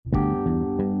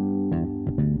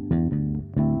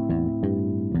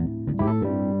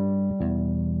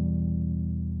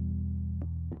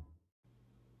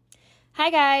Hi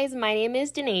guys, my name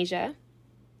is Denasia.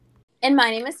 And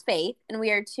my name is Faith, and we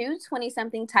are two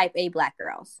 20-something type A Black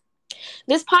girls.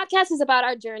 This podcast is about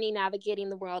our journey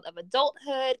navigating the world of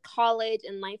adulthood, college,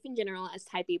 and life in general as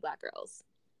type A Black girls.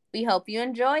 We hope you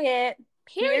enjoy it.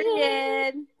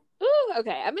 Period. Ooh,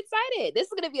 okay, I'm excited. This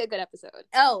is going to be a good episode.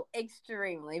 Oh,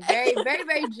 extremely. Very, very,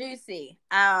 very juicy.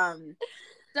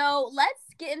 So let's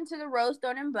get into the Rose,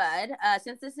 Thorn, and Bud.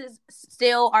 Since this is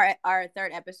still our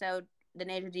third episode,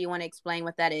 Denasia, do you want to explain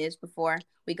what that is before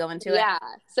we go into it? Yeah.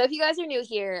 So if you guys are new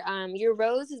here, your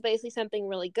rose is basically something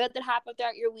really good that happened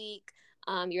throughout your week.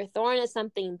 Your thorn is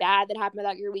something bad that happened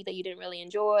throughout your week that you didn't really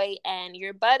enjoy. And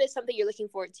your bud is something you're looking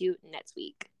forward to next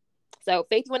week. So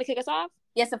Faith, you want to kick us off?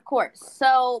 Yes, of course.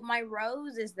 So my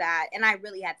rose is that, and I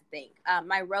really had to think,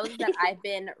 my rose is that I've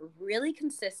been really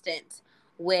consistent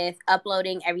with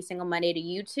uploading every single Monday to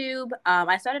YouTube.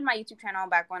 I started my YouTube channel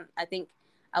back when I think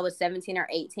I was 17 or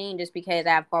 18 just because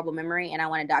I have horrible memory and I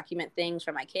want to document things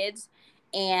for my kids.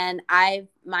 And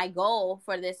my goal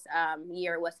for this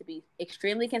year was to be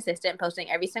extremely consistent, posting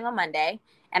every single Monday.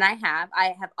 And I have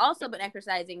also been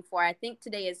exercising for, I think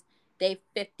today is day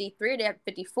 53 to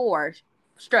 54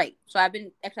 straight. So I've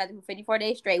been exercising for 54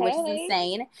 days straight, which is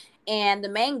insane. And the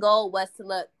main goal was to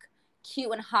look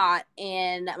cute and hot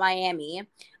in Miami.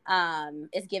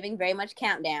 It's giving very much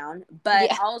countdown,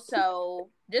 but also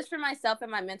just for myself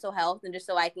and my mental health, and just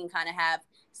so I can kind of have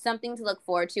something to look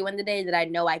forward to in the day that I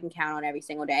know I can count on every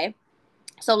single day.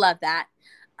 So love that.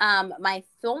 My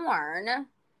thorn,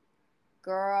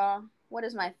 girl, what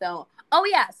is my thorn? Oh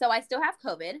yeah, so I still have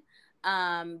COVID.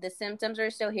 The symptoms are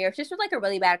still here. It's just with like a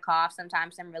really bad cough,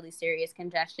 sometimes some really serious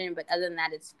congestion, but other than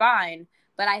that, it's fine.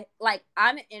 But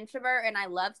I'm an introvert and I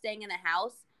love staying in the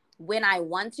house when I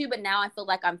want to, but now I feel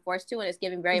like I'm forced to, and it's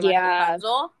giving very much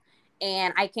Rapunzel.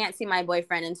 And I can't see my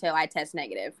boyfriend until I test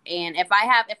negative. And if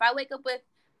I wake up with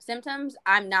symptoms,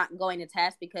 I'm not going to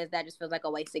test because that just feels like a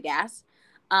waste of gas.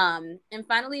 And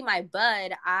finally, my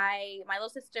bud, my little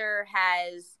sister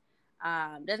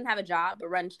doesn't have a job but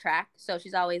runs track, so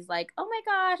she's always like, oh my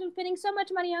gosh, I'm spending so much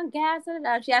money on gas.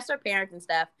 She asks her parents and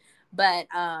stuff, but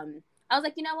I was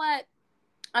like, you know what,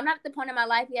 I'm not at the point in my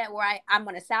life yet where I'm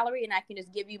on a salary and I can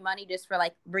just give you money just for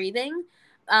like breathing,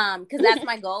 because that's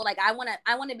my goal. Like I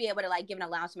want to be able to like give an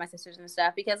allowance to my sisters and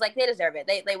stuff because like they deserve it.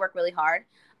 They work really hard.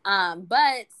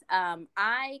 But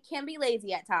I can be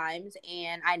lazy at times,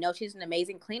 and I know she's an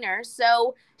amazing cleaner,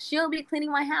 so she'll be cleaning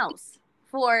my house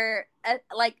for a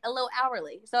little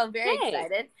hourly. So I'm very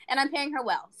excited, and I'm paying her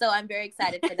well. So I'm very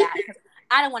excited for that because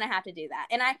I don't want to have to do that.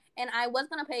 And I was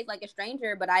going to pay like a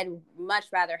stranger, but I'd much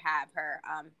rather have her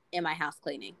in my house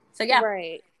cleaning. So yeah,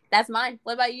 right. That's mine.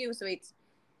 What about you, Sweets?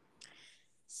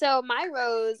 So my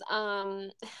rose,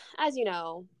 as you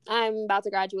know, I'm about to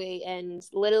graduate and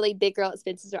literally big girl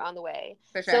expenses are on the way.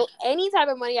 For sure. So any type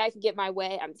of money I can get my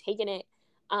way, I'm taking it.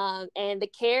 And the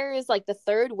CARES, like the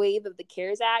third wave of the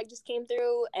CARES Act just came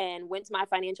through and went to my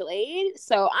financial aid.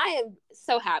 So I am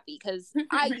so happy because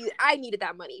I needed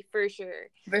that money for sure.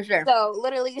 For sure. So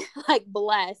literally like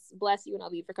bless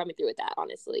UNLV for coming through with that,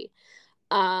 honestly.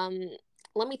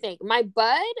 Let me think. My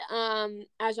bud,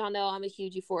 as y'all know, I'm a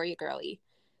huge Euphoria girly.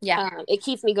 Yeah. It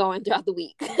keeps me going throughout the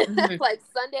week. Mm-hmm. Like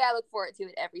Sunday, I look forward to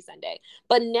it every Sunday.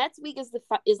 But next week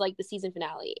is like the season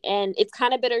finale, and it's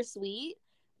kind of bittersweet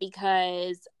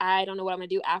because I don't know what I'm gonna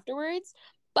do afterwards.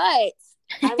 But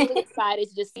I'm really excited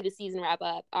to just see the season wrap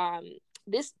up.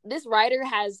 This writer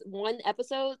has one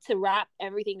episode to wrap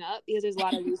everything up because there's a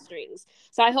lot of loose strings.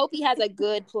 So I hope he has a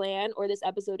good plan, or this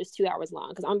episode is 2 hours long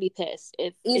because I'm gonna be pissed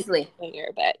if easily. It's a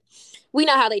cliffhanger, but we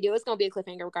know how they do. It's gonna be a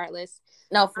cliffhanger regardless.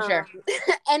 No, for sure.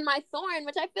 And my thorn,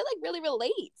 which I feel like really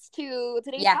relates to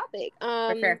today's topic.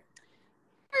 For sure.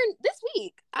 This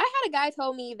week, I had a guy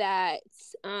tell me that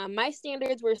my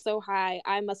standards were so high,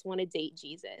 I must want to date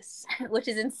Jesus. Which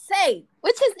is insane.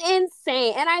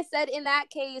 And I said, in that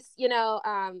case,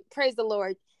 praise the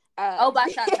Lord.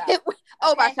 Bashata.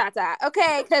 Bashata.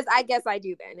 Okay, because I guess I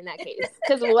do then in that case.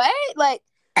 Because what? Like,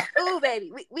 ooh,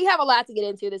 baby. We have a lot to get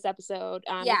into this episode.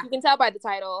 If you can tell by the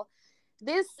title,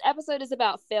 this episode is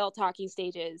about failed talking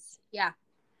stages. Yeah.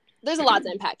 There's a lot to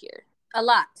unpack here. A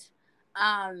lot.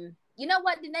 You know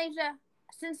what, Denasia?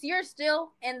 Since you're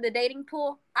still in the dating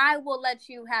pool, I will let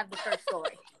you have the first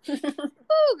story.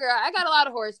 Oh, girl, I got a lot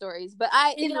of horror stories, but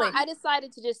I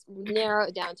decided to just narrow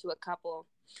it down to a couple.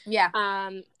 Yeah.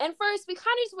 And first, we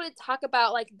kind of just want to talk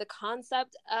about like the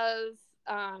concept of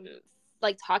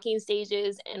like talking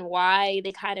stages and why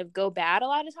they kind of go bad a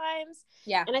lot of times.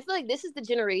 Yeah. And I feel like this is the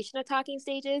generation of talking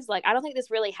stages. Like, I don't think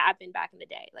this really happened back in the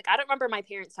day. Like, I don't remember my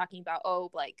parents talking about,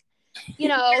 you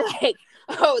know, like,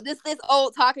 oh, this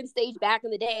old talking stage back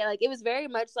in the day. Like, it was very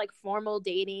much like formal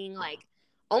dating, like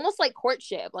almost like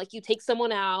courtship. Like, you take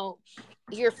someone out,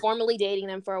 you're formally dating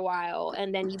them for a while,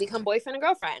 and then you become boyfriend and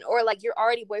girlfriend, or like you're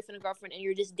already boyfriend and girlfriend and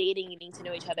you're just dating and getting to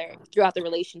know each other throughout the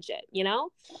relationship, you know?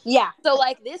 Yeah. So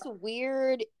like this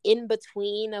weird in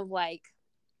between of like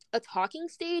a talking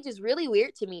stage is really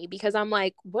weird to me, because I'm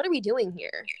like, what are we doing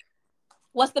here?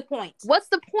 What's the point? What's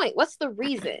the point? What's the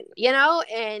reason? You know?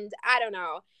 And I don't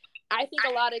know. I think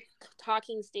a lot of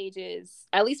talking stages,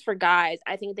 at least for guys,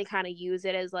 I think they kind of use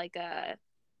it as like I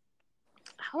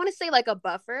want to say like a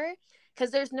buffer,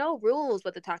 because there's no rules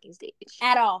with the talking stage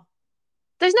at all.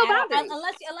 There's no boundaries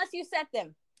unless you set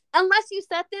them.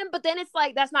 But then it's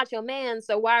like, that's not your man,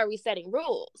 so why are we setting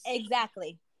rules?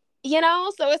 Exactly. You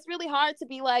know, so it's really hard to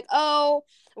be like, oh,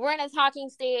 we're in a talking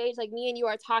stage, like me and you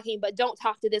are talking, but don't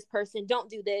talk to this person, don't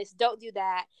do this, don't do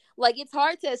that. Like, it's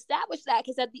hard to establish that,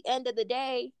 because at the end of the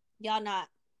day, y'all not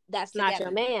that's together. Not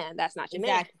your man. That's not your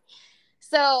man.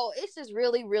 So it's just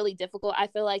really, really difficult, I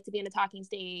feel like, to be in a talking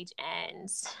stage. And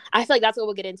I feel like that's what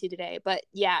we'll get into today. But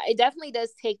yeah, it definitely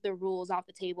does take the rules off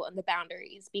the table and the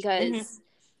boundaries, because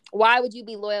why would you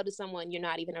be loyal to someone you're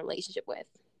not even in a relationship with?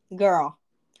 Girl,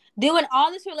 doing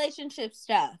all this relationship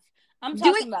stuff. I'm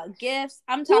talking about gifts.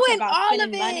 I'm talking about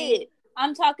spending money.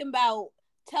 I'm talking about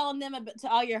telling them to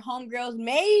all your homegirls,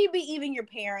 maybe even your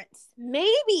parents.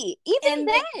 Maybe. Even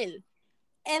then.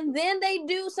 And then they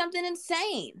do something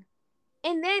insane.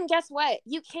 And then guess what?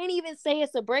 You can't even say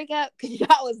it's a breakup, because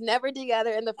y'all was never together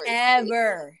in the first place.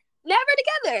 Never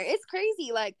together. It's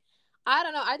crazy. Like, I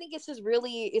don't know. I think it's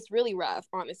really rough,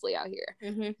 honestly, out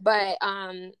here. But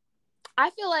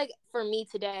I feel like for me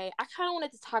today, I kind of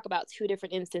wanted to talk about two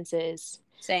different instances.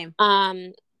 Same.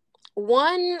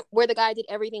 One where the guy did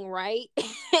everything right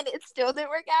and it still didn't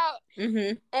work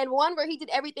out. And one where he did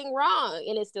everything wrong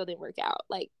and it still didn't work out.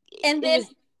 Like, and then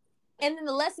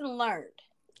the lesson learned.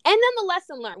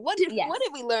 What did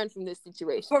we learn from this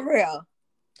situation? For real.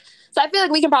 So I feel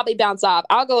like we can probably bounce off.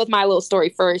 I'll go with my little story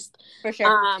first. For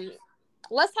sure.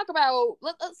 Let's talk about,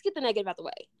 let's get the negative out the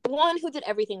way. One who did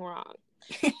everything wrong.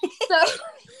 So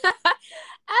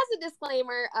as a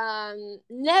disclaimer,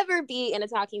 never be in a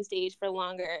talking stage for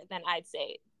longer than, I'd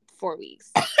say, 4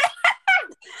 weeks.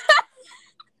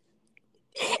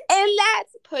 And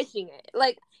that's pushing it.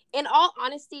 Like, in all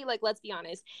honesty, like, let's be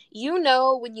honest, you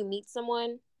know when you meet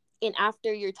someone and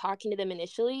after you're talking to them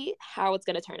initially, how it's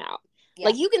going to turn out. Yeah.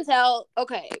 Like, you can tell,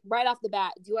 okay, right off the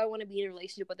bat, do I want to be in a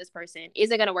relationship with this person?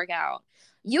 Is it going to work out?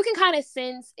 You can kind of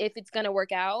sense if it's going to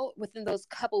work out within those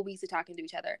couple weeks of talking to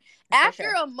each other.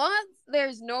 After a month,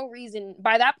 there's no reason.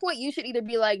 By that point, you should either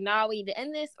be like, nah, we need to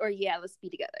end this, or yeah, let's be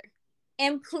together.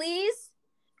 And please,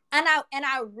 and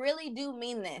I really do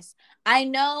mean this. I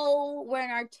know we're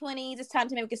in our 20s, it's time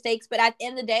to make mistakes, but at the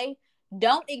end of the day,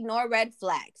 don't ignore red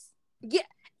flags. Yeah.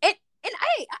 And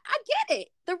I get it.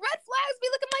 The red flags be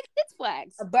looking like Six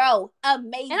Flags. Bro,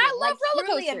 amazing. And I love roller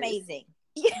coasters. Really amazing.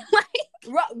 Yeah, like,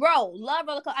 bro, love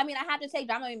roller coaster. I mean, I have to take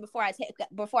Dramamine before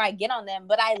I get on them,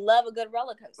 but I love a good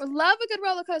roller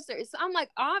coaster. So I'm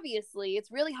like, obviously,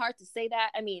 it's really hard to say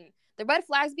that. I mean, the red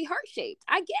flags be heart-shaped.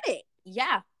 I get it.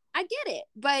 Yeah, I get it.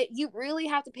 But you really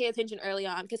have to pay attention early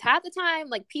on, because half the time,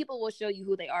 like, people will show you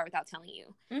who they are without telling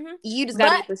you. You just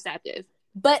gotta be perceptive.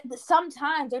 But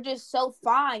sometimes they're just so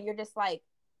fine. You're just like,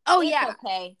 oh yeah,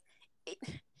 okay.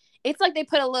 It's like they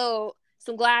put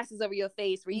some glasses over your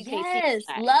face where you can't see.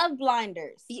 Yes, love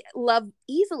blinders. Love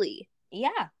easily.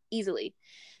 Yeah, easily.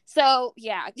 So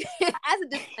yeah, as a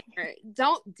disclaimer,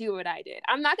 don't do what I did.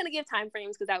 I'm not gonna give time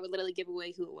frames, because that would literally give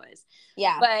away who it was.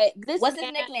 Yeah, but what's his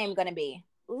nickname gonna be?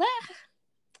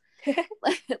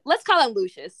 Let's call him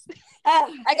Lucius.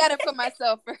 I gotta put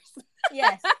myself first.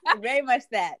 Yes, very much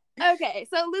that. Okay,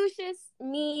 so Lucius,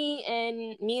 me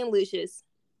and Lucius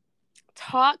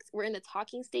talked. We're in the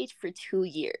talking stage for 2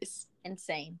 years.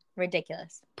 Insane,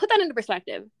 ridiculous. Put that into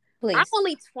perspective. Please. I'm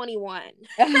only 21.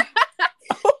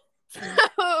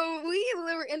 So we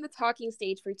were in the talking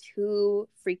stage for 2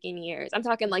 freaking years. I'm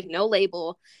talking like no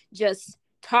label, just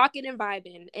talking and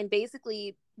vibing, and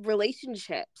basically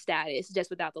relationship status just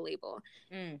without the label.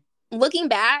 Looking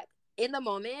back in the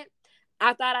moment,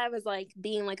 I thought I was like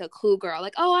being like a cool girl,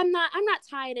 like, oh, I'm not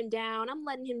tying him down, I'm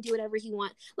letting him do whatever he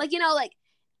wants, like, you know,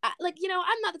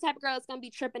 I'm not the type of girl that's gonna be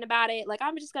tripping about it, like,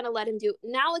 I'm just gonna let him do.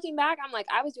 Now looking back, I'm like,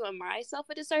 I was doing myself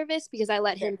a disservice, because I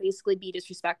let him basically be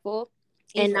disrespectful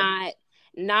and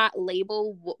not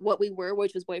label what we were,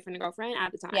 which was boyfriend and girlfriend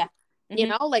at the time. Yeah. You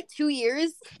know, like 2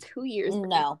 years.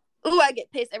 No. Ooh, I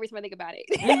get pissed every time I think about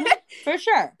it. For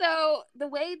sure. So the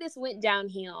way this went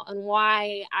downhill and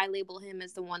why I label him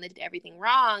as the one that did everything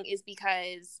wrong is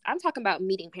because I'm talking about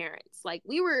meeting parents. Like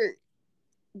we were,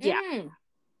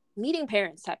 meeting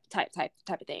parents type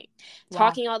of thing. Wow.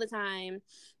 Talking all the time.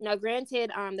 Now,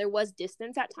 granted, there was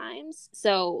distance at times,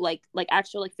 so like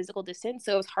actual like physical distance.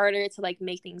 So it was harder to like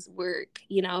make things work,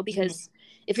 you know, because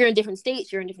if you're in different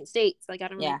states, you're in different states. Like I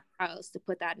don't know how else to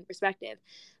put that in perspective,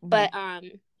 but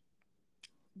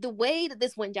the way that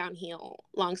this went downhill,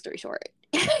 long story short,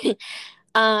 there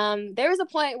was a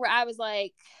point where I was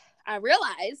like, I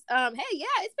realized, hey, yeah,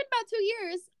 it's been about 2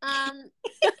 years.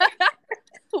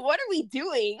 What are we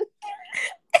doing?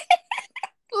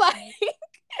 Like,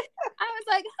 I was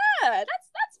like,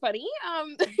 that's funny.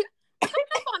 Coming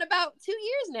up on about 2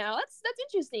 years now. That's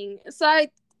interesting. So I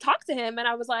talked to him and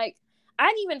I was like, I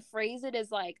didn't even phrase it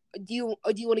as like, do you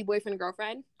want a boyfriend or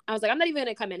girlfriend? I was like, I'm not even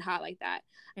gonna come in hot like that.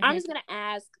 I'm just gonna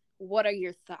ask, what are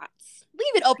your thoughts?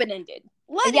 Leave it open-ended.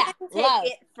 Let it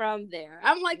take it from there.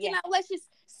 I'm like, you know, let's just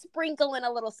sprinkle in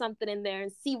a little something in there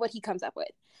and see what he comes up with.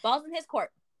 Balls in his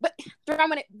court. But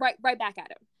throwing it right back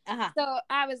at him. So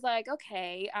I was like,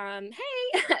 okay,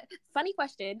 hey, funny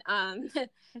question.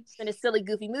 Just in a silly,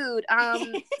 goofy mood.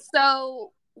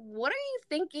 So what are you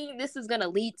thinking this is gonna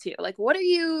lead to? Like, what are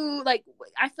you like?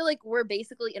 I feel like we're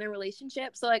basically in a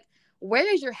relationship. So like,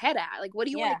 where is your head at? Like, what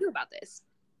do you want to do about this?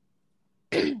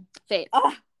 Faith.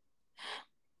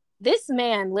 This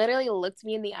man literally looked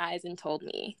me in the eyes and told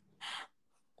me,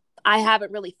 I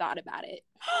haven't really thought about it.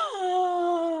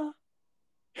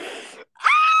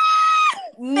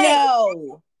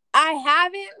 No, I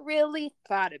haven't really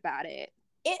thought about it.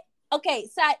 Okay,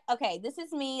 this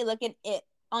is me looking it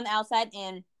on the outside,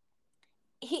 and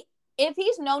if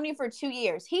he's known you for 2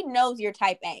 years, he knows you're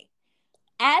type A.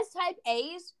 As type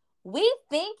A's, we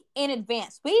think in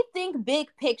advance. We think big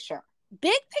picture.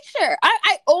 Big picture.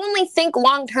 I only think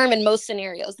long term in most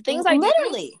scenarios. The things I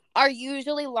literally are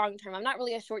usually long term. I'm not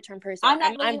really a short term person.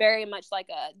 I'm very much like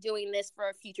doing this for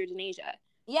a future Denasia.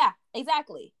 Yeah,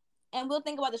 exactly. And we'll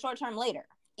think about the short term later.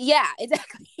 Yeah,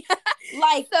 exactly.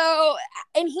 Like, so,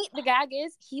 and the gag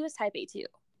is, he was type A too.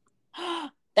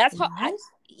 That's how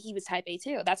he was type A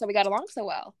too. That's how we got along so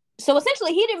well. So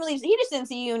essentially, he just didn't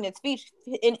see you in his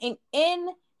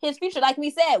future. Like we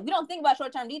said, we don't think about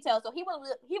short term details, so he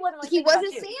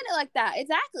wasn't seeing it like that.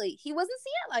 Exactly, he wasn't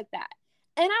seeing it like that.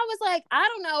 And I was like, I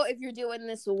don't know if you're doing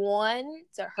this one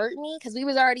to hurt me, because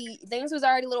things was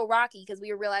already a little rocky, because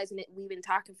we were realizing that we've been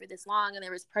talking for this long and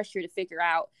there was pressure to figure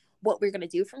out what we're going to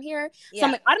do from here. So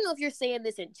I'm like, I don't know if you're saying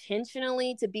this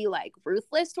intentionally to be like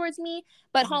ruthless towards me,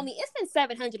 but homie, it's been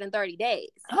 730 days.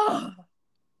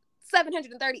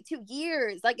 732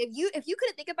 years. Like, if you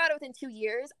couldn't think about it within 2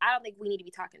 years, I don't think we need to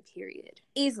be talking, period.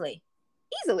 Easily.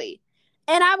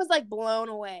 And I was like blown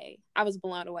away. I didn't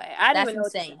even know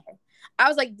what to say. I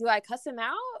was like, do I cuss him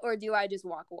out or do I just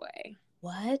walk away?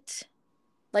 What?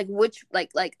 Like, which,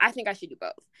 like I think I should do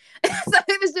both. So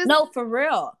it was just, no, for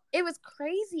real. It was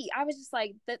crazy. I was just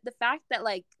like, the fact that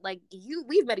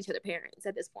we've met each other parents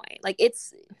at this point. Like,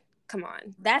 come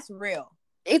on. That's real.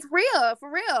 It's real,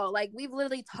 for real. Like, we've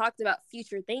literally talked about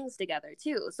future things together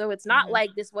too. So it's not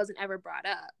like this wasn't ever brought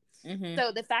up.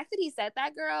 So the fact that he said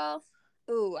that, girl,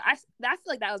 ooh, I feel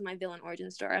like that was my villain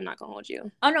origin story. I'm not gonna hold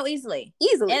you. Oh no, easily.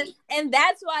 And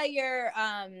that's why you're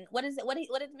what did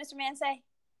Mr. Man say?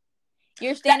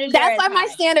 Your standards. That's why my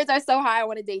standards are so high. I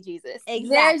want to date Jesus. Exactly.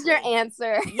 There's your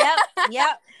answer.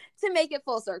 Yep. To make it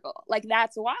full circle. Like,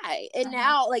 that's why. And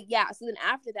now, like, so then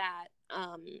after that,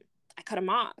 I cut him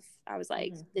off. I was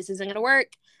like, this isn't gonna work.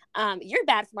 You're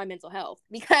bad for my mental health,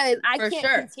 because I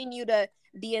can't continue to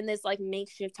be in this like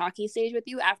makeshift talking stage with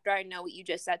you after I know what you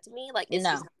just said to me. Like, it's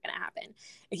just not gonna happen.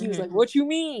 And he was like, what you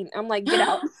mean? I'm like, get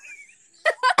out.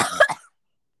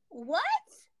 What?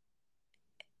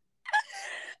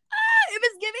 It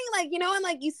was giving, like, you know, and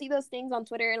like you see those things on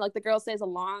Twitter and like the girl says a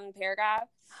long paragraph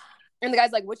and the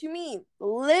guy's like, what you mean?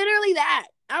 Literally that.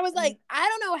 I was like, I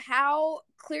don't know how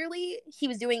clearly he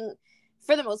was doing,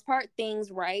 for the most part, things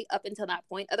right up until that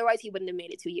point. Otherwise, he wouldn't have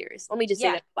made it 2 years. Let me just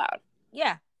say that out loud.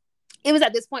 Yeah. It was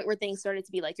at this point where things started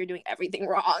to be like, you're doing everything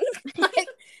wrong. Like,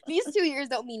 these 2 years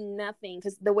don't mean nothing,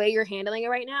 because the way you're handling it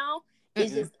right now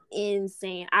is just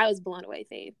insane. I was blown away,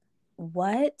 Faith.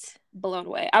 What? Blown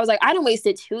away. I was like, I done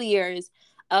wasted 2 years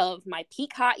of my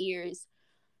peak hot years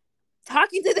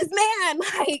talking to this man.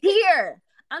 Like,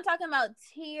 I'm talking about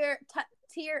tier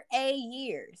A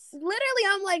years. Literally,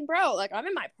 I'm like, bro, like, I'm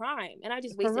in my prime and I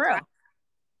just wasted time.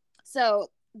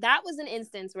 So that was an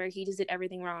instance where he just did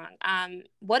everything wrong.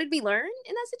 What did we learn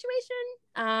in that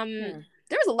situation?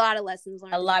 There was a lot of lessons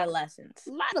learned. A lot of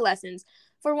lessons.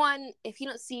 for one, if you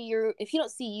don't see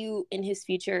you in his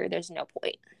future, there's no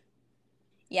point.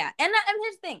 Yeah, and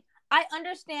here's the thing: I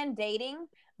understand dating,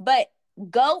 but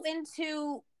go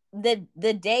into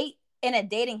the date in a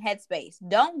dating headspace.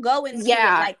 Don't go into it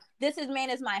like this is man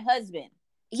is my husband.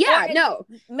 Yeah, no.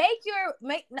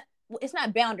 It's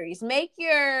not boundaries. Make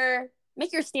your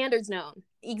standards known.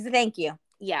 Thank you.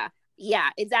 Yeah,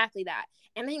 exactly that.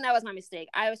 And I think that was my mistake.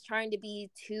 I was trying to be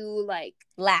too like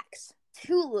lax,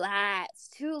 too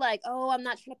like, oh, I'm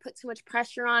not trying to put too much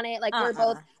pressure on it. Like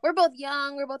we're both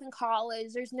young, we're both in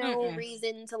college. There's no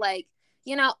reason to like,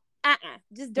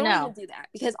 just don't even do that.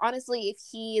 Because honestly, if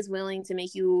he is willing to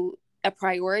make you a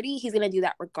priority, he's gonna do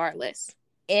that regardless.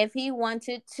 If he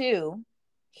wanted to,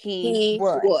 he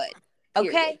would. Period.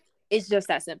 Okay, it's just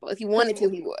that simple. If he wanted to,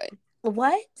 he would.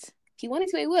 What? If he wanted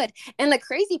to, he would. And the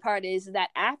crazy part is that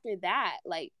after that,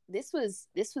 like this was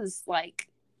like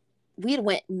we had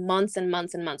went months and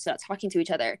months and months without talking to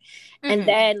each other. And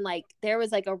then like there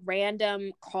was like a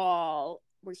random call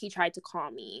where he tried to call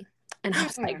me. And I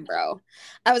was like, bro,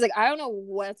 I don't know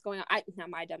what's going on. Not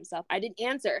my dumb self. I didn't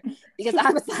answer because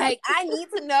I was like, I need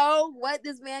to know what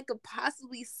this man could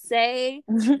possibly say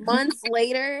months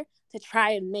later to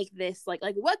try and make this like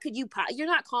what could you you're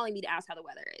not calling me to ask how the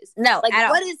weather is. No, like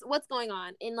what's going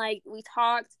on? And like we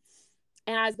talked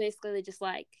and I was basically just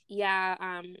like, yeah,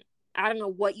 I don't know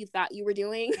what you thought you were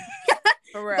doing.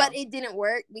 For real. But it didn't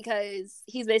work because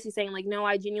he's basically saying like, no,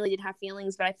 I genuinely did have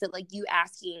feelings, but I feel like you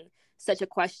asking such a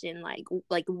question like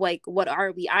what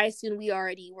are we? I assume we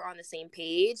already were on the same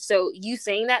page. So you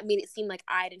saying that made it seem like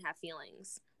I didn't have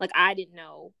feelings. Like I didn't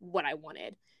know what I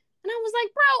wanted. And I was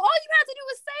like, bro, all you had to do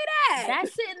was say that.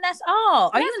 That's it and that's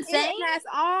all. Are you insane? That's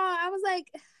all. I was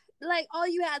like all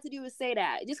you had to do was say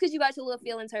that. Just because you got your little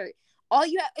feelings hurt. All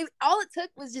it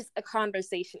took was just a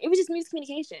conversation. It was just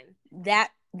miscommunication.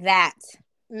 That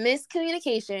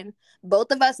miscommunication, both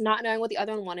of us not knowing what the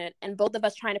other one wanted, and both of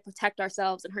us trying to protect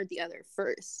ourselves and hurt the other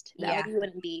first. That we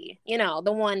wouldn't be, the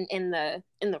one in the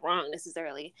wrong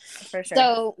necessarily. For sure.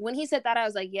 So when he said that, I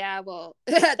was like, yeah, well,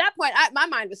 at that point, my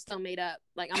mind was still made up.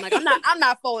 Like I'm like, I'm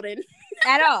not folding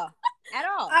at all.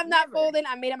 I'm not folding.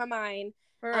 I made up my mind.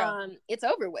 For real. It's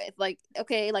over with. Like,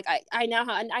 okay, like I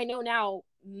know now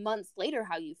months later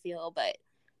how you feel, but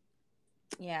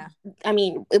yeah, I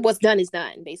mean, what's done is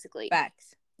done, basically.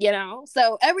 Facts.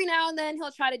 So every now and then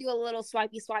he'll try to do a little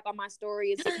swipey swipe on my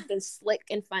story. It's something slick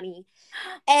and funny.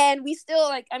 And we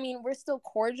still we're still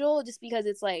cordial just because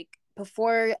it's like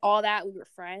before all that we were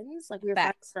friends. Like we were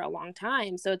friends for a long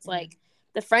time. So it's like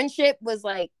the friendship was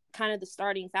like kind of the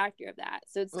starting factor of that.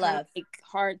 So it's kind of like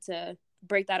hard to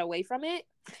break that away from it.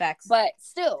 Facts. But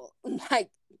still, like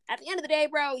at the end of the day,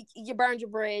 bro, you burned your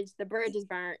bridge. The bridge is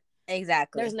burnt.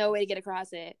 Exactly. There's no way to get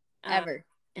across it. Ever.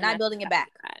 Not building it back.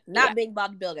 Not Big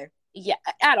Bob Builder. Yeah,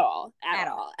 at all.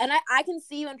 And I can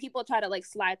see when people try to like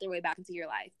slide their way back into your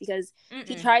life because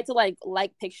he tried to like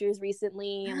pictures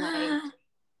recently and like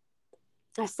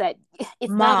I said,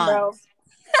 it's done, bro.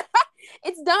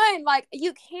 It's done. Like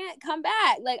you can't come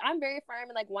back. Like I'm very firm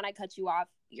and like when I cut you off,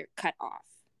 you're cut off.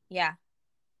 Yeah.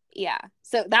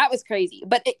 So that was crazy.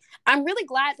 But I'm really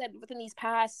glad that within these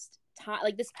past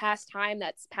time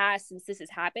that's passed since this has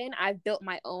happened, I've built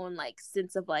my own like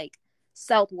sense of like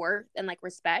self-worth and like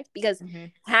respect because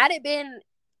had it been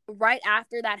right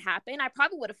after that happened, I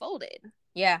probably would have folded.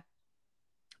 Yeah.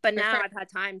 But now I've had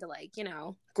time to like,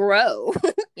 grow.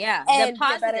 Yeah. And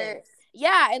get better.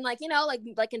 Yeah. And like,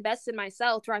 like invest in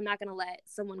myself where I'm not going to let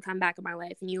someone come back in my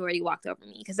life and you already walked over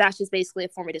me because that's just basically a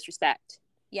form of disrespect.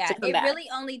 Yeah. It really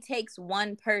only takes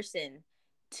one person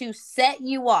to set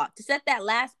you off, to set that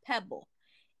last pebble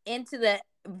into the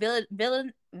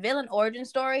villain origin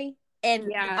story.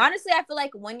 And honestly, I feel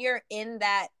like when you're in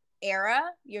that era,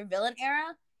 your villain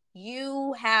era,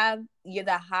 you're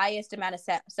the highest amount of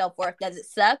self-worth. Does it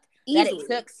suck that it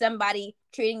took somebody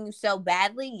treating you so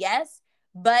badly? Yes,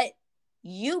 but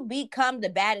you become the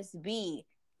baddest bee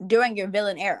during your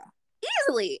villain era.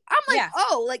 Easily. I'm like,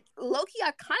 oh, like low-key,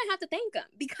 I kind of have to thank him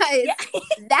because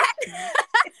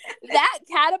that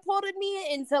catapulted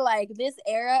me into like this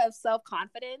era of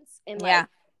self-confidence and like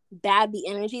bad bee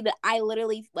energy that I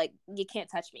literally like you can't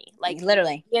touch me. Like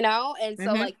literally. And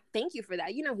so like thank you for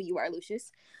that. You know who you are,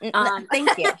 Lucius.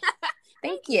 Thank you.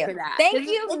 Thank you for that. Thank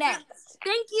you, Nets.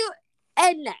 Thank you,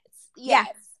 Ed Nets. Yes.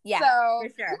 Yeah, so, for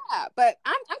sure. Yeah, but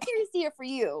I'm curious to hear for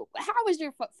you. How did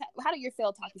your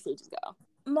failed talking stages go?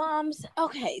 Moms,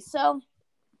 okay, so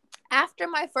after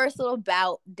my first little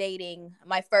bout dating,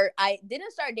 I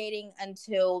didn't start dating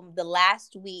until the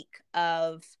last week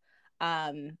of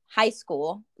high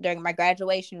school during my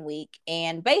graduation week,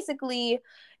 and basically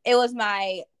It was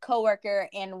my coworker,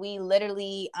 and we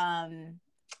literally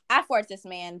I forced this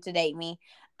man to date me.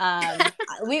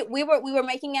 We were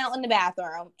making out in the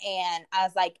bathroom, and I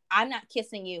was like, I'm not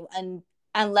kissing you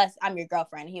unless I'm your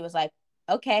girlfriend. He was like,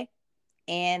 okay,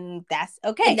 and that's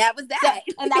okay. And that was that.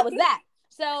 And that was that.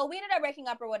 So we ended up breaking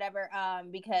up or whatever,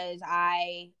 because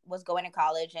I was going to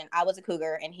college and I was a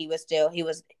cougar, and he was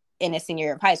in his senior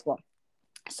year of high school.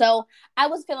 So I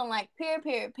was feeling like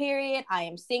period. I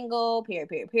am single.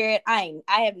 Period. I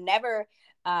have never,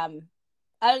 other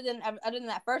than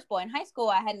that first boy in high school,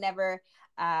 I had never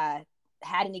had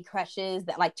any crushes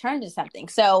that like turned to something.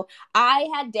 So I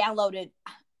had downloaded.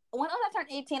 When I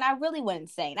turned 18, I really went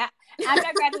insane. After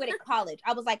I graduated college,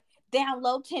 I was like,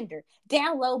 download Tinder,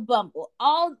 download Bumble,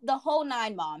 the whole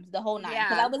nine,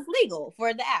 because I was legal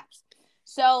for the apps.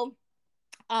 So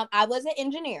I was an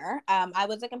engineer. I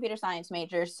was a computer science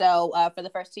major. So for the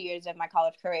first 2 years of my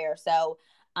college career, so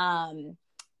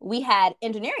we had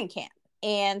engineering camp.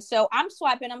 And so I'm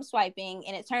swiping,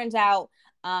 and it turns out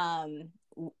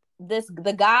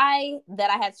the guy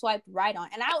that I had swiped right on,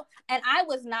 and I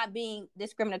was not being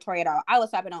discriminatory at all. I was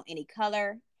swiping on any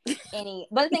color, but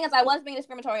the thing is, I was being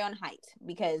discriminatory on height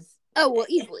because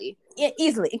easily.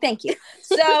 Thank you.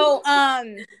 So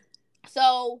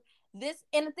so this,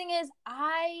 and the thing is,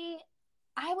 I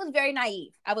was very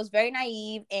naive.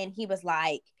 And he was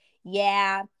like,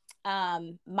 yeah,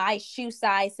 my shoe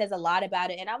size says a lot about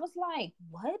it. And I was like,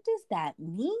 what does that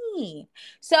mean?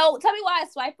 So tell me why I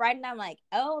swipe right. And I'm like,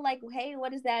 oh, like, hey,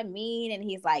 what does that mean? And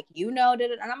he's like, and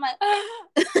I'm like,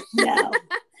 no.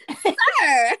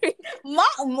 Sir,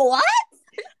 mom, what?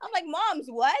 I'm like, mom's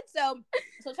what? So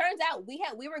it turns out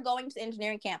we were going to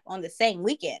engineering camp on the same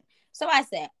weekend. So I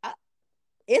said,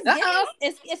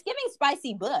 it's giving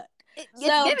spicy book. It's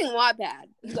giving Wattpad.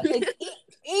 It's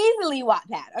easily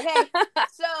Wattpad. Okay.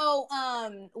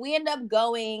 So we end up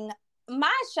going.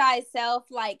 My shy self,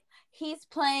 like, he's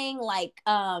playing like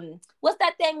what's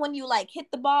that thing when you like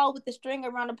hit the ball with the string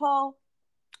around the pole?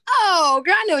 Oh,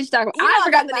 girl, I know what you're talking about. I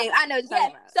forgot the name. I know what you're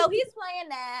talking about. So he's playing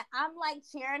that. I'm like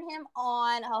cheering him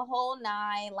on a whole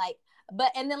nine, like,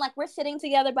 and then like we're sitting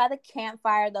together by the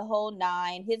campfire the whole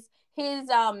nine. His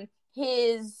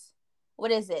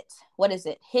what is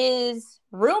it? His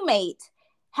roommate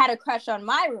had a crush on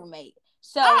my roommate.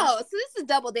 So this is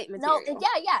double date material. No,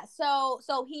 yeah.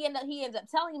 So he ends up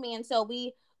telling me, and so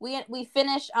we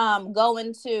finish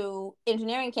going to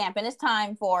engineering camp, and it's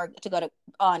time to go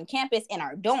on campus in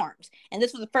our dorms. And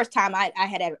this was the first time I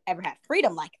had ever had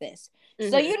freedom like this.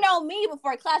 Mm-hmm. So you know me,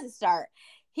 before classes start,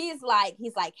 he's like,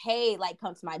 hey, like,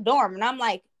 come to my dorm. And I'm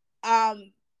like,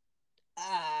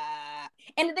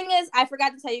 and the thing is, I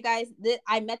forgot to tell you guys that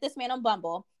I met this man on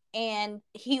Bumble, and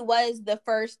he was the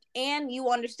first, and you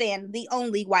understand, the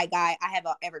only white guy I have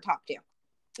ever talked to.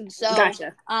 So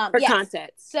gotcha. For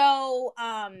context. So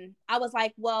I was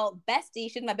like, well,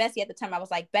 bestie, she's my bestie at the time. I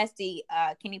was like, bestie,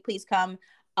 can you please come?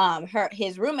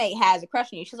 His roommate has a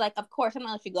crush on you. She's like, of course, I'm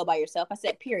not let you go by yourself. I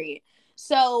said, period.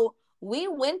 So we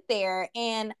went there,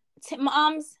 and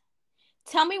moms,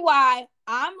 tell me why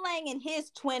I'm laying in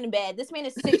his twin bed. This man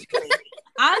is 6'3".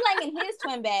 I'm laying in his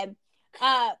twin bed.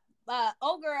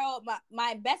 Old girl,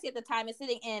 my bestie at the time, is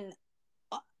sitting in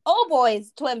old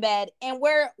boy's twin bed, and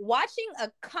we're watching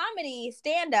a comedy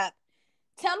stand-up.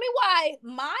 Tell me why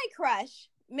my crush,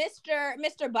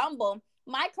 Mr. Bumble,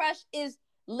 my crush is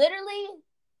literally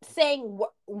saying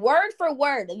word for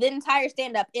word the entire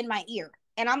stand-up in my ear.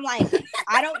 And I'm like,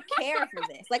 I don't care for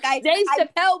this. Like, Dave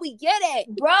Chappelle, we get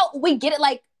it. Bro, we get it.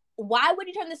 Like, why would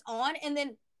you turn this on and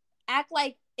then act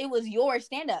like it was your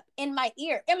stand-up in my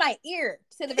ear,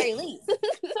 to the very least? So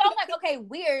I'm like, okay,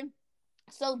 weird.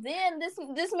 So then this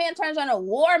man turns on a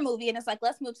war movie, and it's like,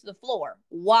 let's move to the floor.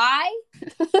 Why?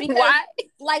 Because, why?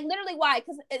 Like, literally why?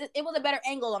 Because it was a better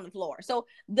angle on the floor. So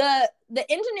the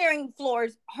engineering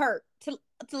floors hurt to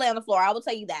lay on the floor. I will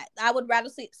tell you that. I would rather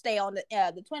stay on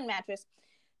the twin mattress.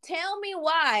 Tell me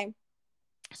why.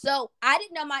 So I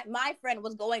didn't know my friend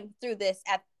was going through this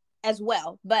as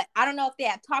well, but I don't know if they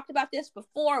had talked about this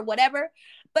before or whatever.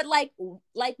 But like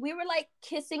we were like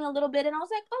kissing a little bit, and I was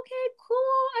like, okay, cool.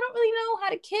 I don't really know how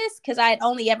to kiss because I had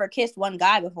only ever kissed one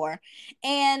guy before.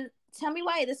 And tell me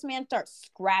why this man starts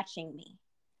scratching me,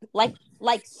 like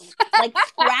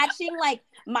scratching like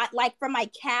from my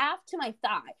calf to my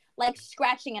thigh, like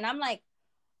scratching. And I'm like,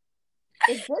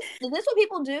 is this what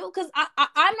people do? Because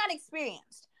I'm not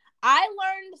experienced. I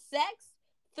learned sex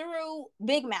through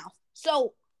Big Mouth,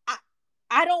 so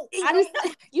I don't know.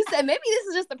 You said maybe this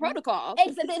is just the protocol.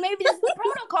 Exactly. Maybe this is the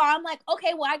protocol. I'm like,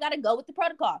 okay, well, I gotta go with the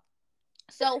protocol.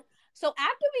 So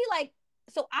after I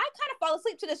kind of fall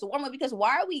asleep to this war movie, because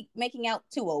why are we making out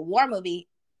to a war movie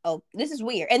oh, this is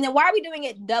weird. And then why are we doing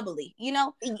it doubly? You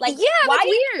know, like, yeah, why that's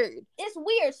weird. It's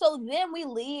weird. So then we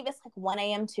leave. It's like 1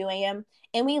 a.m., 2 a.m.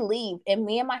 And we leave. And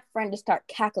me and my friend just start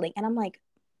cackling. And I'm like,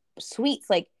 Sweets,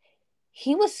 like,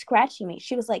 he was scratching me.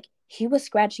 She was like, he was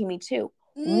scratching me too.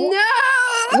 No.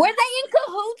 Were they in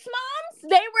cahoots, moms?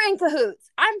 They were in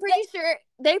cahoots. I'm pretty sure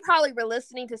they probably were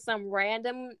listening to some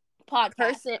random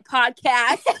podcast.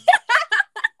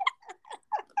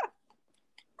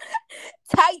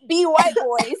 Type B white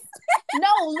boys. No,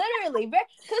 literally.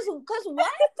 Because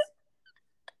what?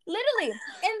 Literally.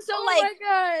 And so, oh like, my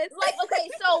God. like, okay,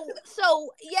 so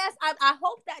yes, I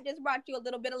hope that just brought you a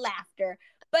little bit of laughter.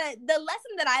 But the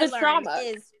lesson that I learned trauma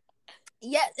is,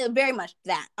 yes, very much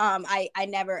that. I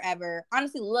never ever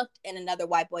honestly looked in another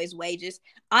white boy's way. Just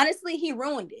honestly, he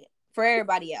ruined it for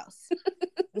everybody else.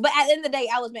 But at the end of the day,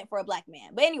 I was meant for a black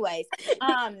man. But anyways,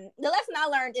 the lesson I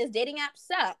learned is dating apps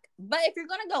suck. But if you're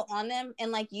gonna go on them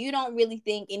and like you don't really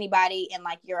think anybody in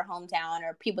like your hometown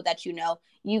or people that you know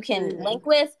you can link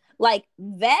with, like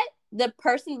vet the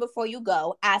person before you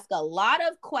go. Ask a lot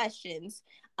of questions.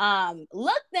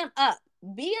 Look them up.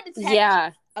 Be a detective.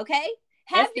 Yeah. Okay.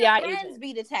 Have FBI your friends agent.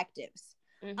 Be detectives.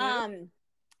 And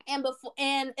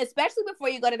especially before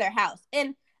you go to their house.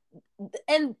 And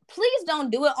please don't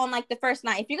do it on like the first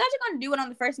night. If you guys are going to do it on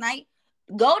the first night,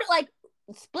 go to like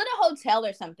split a hotel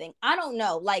or something. I don't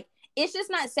know. Like, it's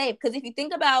just not safe. Because if you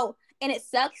think about, and it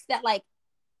sucks that like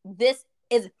this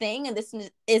is a thing and this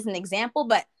is an example,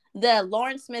 but the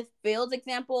Lauren Smith Fields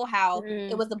example, how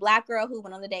it was the black girl who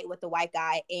went on the date with the white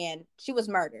guy and she was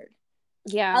murdered.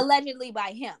 Yeah. Allegedly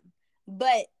by him.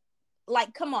 But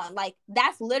like, come on, like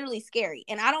that's literally scary.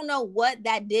 And I don't know what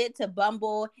that did to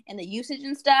Bumble and the usage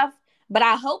and stuff, but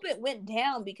I hope it went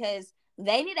down because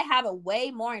they need to have a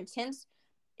way more intense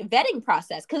vetting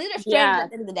process because these are strangers at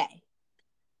the end of the day.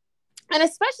 And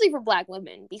especially for black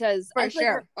women, because I think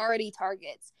we're already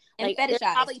targets. And like, there's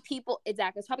probably people,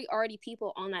 exactly. There's probably already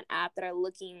people on that app that are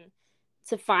looking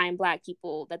to find black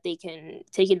people that they can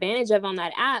take advantage of on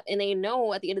that app. And they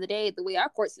know at the end of the day, the way our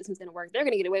court system's going to work, they're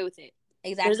going to get away with it.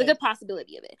 Exactly. There's a good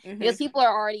possibility of it because people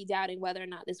are already doubting whether or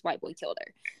not this white boy killed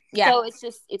her. Yeah. So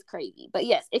it's crazy. But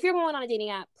yes, if you're going on a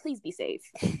dating app, please be safe.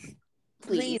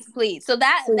 Please. So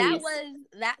that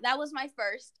was my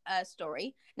first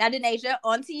story. Now, Denasia,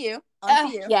 on to you.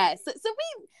 Yes. So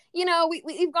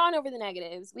we've gone over the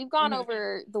negatives. We've gone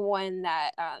over the one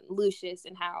that Lucius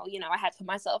and how I had to put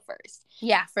myself first.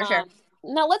 Yeah, for sure.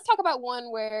 Now let's talk about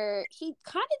one where he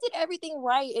kind of did everything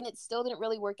right and it still didn't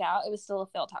really work out. It was still a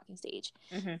failed talking stage.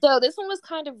 So this one was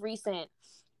kind of recent.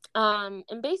 And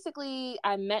basically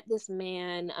I met this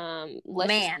man,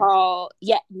 man.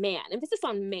 Emphasis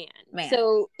on man.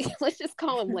 So let's just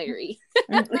call him Larry.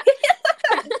 I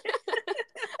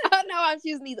don't know why I'm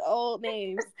choosing these old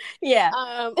names. Yeah.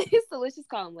 So let's just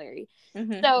call him Larry.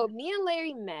 So me and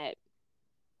Larry met,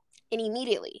 and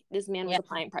immediately this man was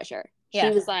applying pressure. He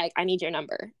was like, I need your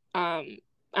number. I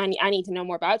need to know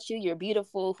more about you. You're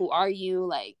beautiful. Who are you?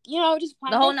 Like, just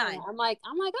the whole nine. I'm like,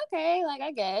 okay, like,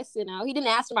 I guess, he didn't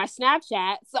ask for my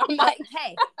Snapchat. So I'm like,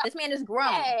 hey, this man is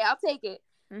grown. Hey, I'll take it.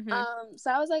 So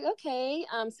I was like, okay.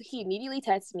 So he immediately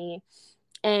texts me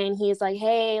and he's like,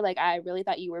 hey, like, I really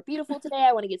thought you were beautiful today.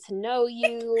 I want to get to know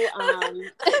you.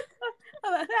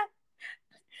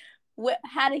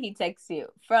 How did he text you?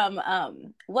 From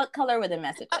what color were the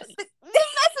messages? The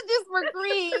messages were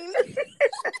green.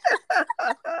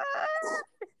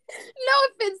 No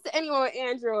offense to anyone with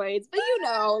Androids, but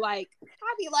like,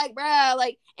 I'd be like, bruh,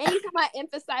 like, anytime I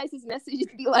emphasize his message,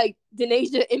 it'd be like,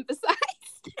 Denasia emphasized.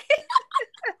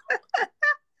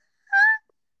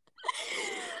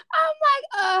 I'm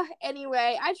like,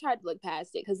 anyway, I tried to look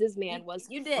past it because this man was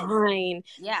fine.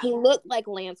 Yeah. He looked like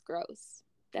Lance Gross.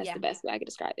 That's the best way I could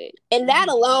describe it. And that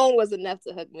alone was enough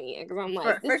to hook me. Because I'm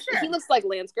like, for sure. He looks like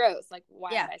Lance Gross. Like,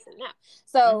 why did I say that?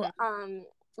 So,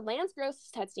 Lance Gross is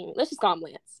texting me. Let's just call him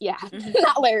Lance. Yeah.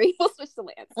 Not Larry. We'll switch to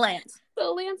Lance.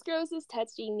 So Lance Gross is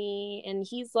texting me and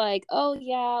he's like, oh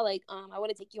yeah, like, I want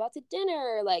to take you out to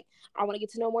dinner. Like, I want to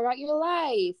get to know more about your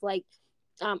life. Like,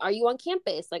 are you on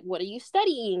campus? Like, what are you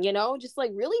studying? Just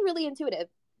like really, really intuitive.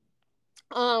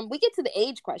 We get to the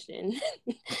age question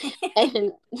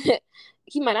and keep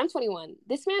in mind, I'm 21.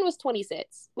 This man was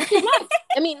 26, which is not,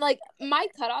 like, my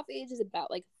cutoff age is about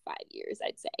like 5 years,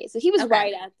 I'd say. So he was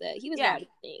right at the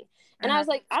thing. And I was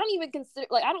like, I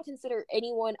don't consider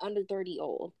anyone under 30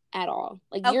 old at all.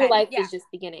 Like, your life is just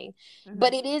beginning.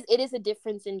 But it is a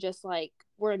difference in just like,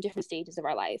 we're in different stages of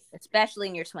our life. Especially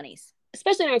in your 20s.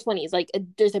 Especially in our 20s. Like,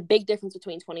 there's a big difference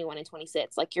between 21 and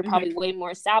 26. Like, you're probably way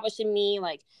more established than me.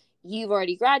 Like, you've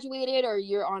already graduated or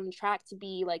you're on track to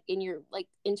be like in your like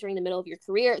entering the middle of your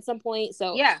career at some point.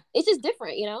 So Yeah, it's just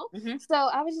different, you know? So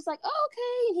I was just like, oh,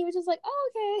 okay. And he was just like, oh,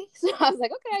 okay. So I was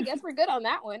like, okay, I guess we're good on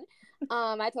that one.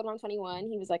 I told him I'm 21.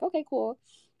 He was like, okay, cool.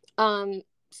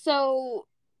 So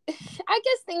I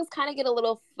guess things kind of get a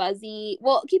little fuzzy.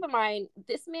 Well, keep in mind,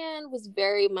 this man was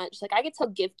very much like, I could tell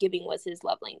gift giving was his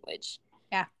love language.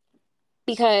 Yeah.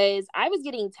 Because I was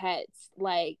getting texts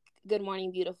like, good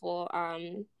morning, beautiful.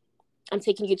 I'm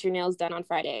taking you to get your nails done on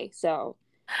Friday. So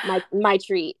my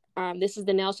treat. This is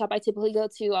the nail shop I typically go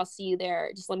to. I'll see you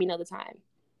there. Just let me know the time.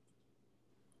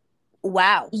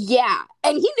 Wow. Yeah.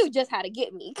 And he knew just how to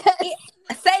get me. Say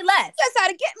less. Just how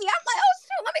to get me. I'm like, oh,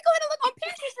 shoot, let me go ahead and look on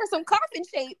Pinterest for some coffin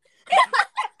shape.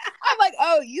 I'm like,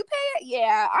 oh, you pay it?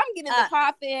 Yeah, I'm getting the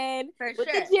coffin for with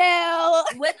sure. the gel.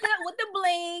 With the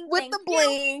bling. With the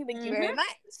bling. Thank you very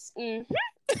much.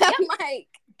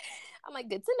 I'm like,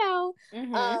 good to know.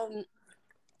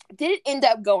 Did it end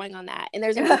up going on that? And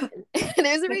there's a reason.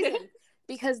 There's a reason.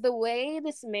 Because the way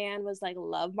this man was like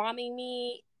love bombing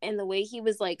me and the way he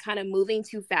was like kind of moving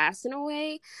too fast in a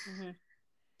way,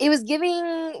 it was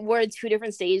giving we're at two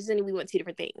different stages and we want two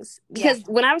different things. Because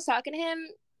when I was talking to him,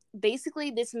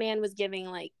 basically this man was giving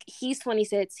like, he's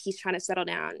 26, he's trying to settle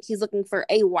down, he's looking for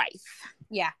a wife.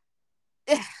 Yeah.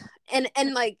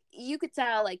 And like you could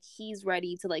tell like he's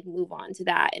ready to like move on to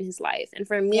that in his life. And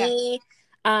for me,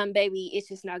 baby, it's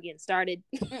just now getting started.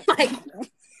 Like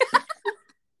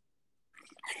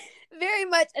very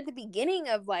much at the beginning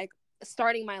of like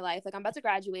starting my life. Like I'm about to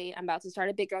graduate, I'm about to start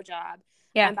a big girl job.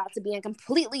 I'm about to be in a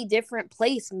completely different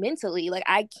place mentally. Like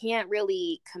I can't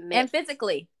really commit. And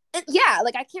physically.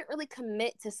 Like I can't really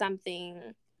commit to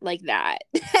something like that.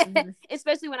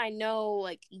 Especially when I know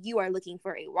like you are looking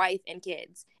for a wife and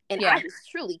kids. And I just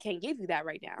truly can't give you that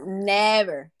right now.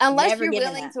 Never. Unless you're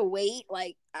willing to wait.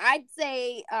 Like I'd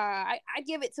say I'd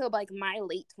give it to like my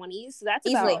late 20s. So that's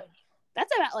easily. That's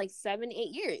about like 7-8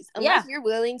 years. Unless you're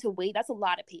willing to wait, that's a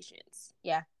lot of patience.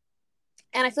 Yeah.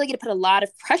 And I feel like it put a lot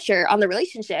of pressure on the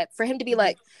relationship for him to be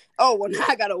like, oh, well, now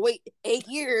I gotta wait 8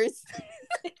 years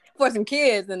for some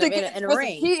kids and a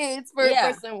ring. Some kids for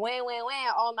some wham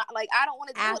all night. Like I don't want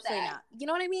to do that. Not. You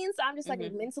know what I mean? So I'm just like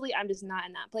mentally, I'm just not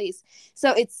in that place.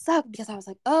 So it sucked because I was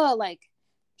like, oh, like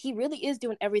he really is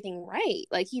doing everything right.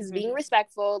 Like he's being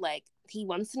respectful. Like he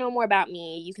wants to know more about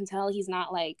me. You can tell he's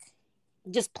not like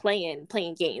just playing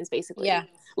games basically.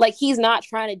 Like he's not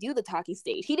trying to do the talking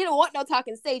stage. He didn't want no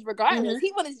talking stage regardless.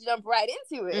 He wanted to jump right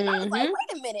into it. And I was like,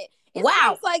 wait a minute. It's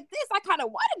like this. I kind of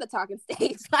wanted the talking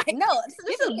stage. Like no,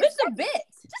 just a bit.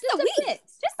 Just a week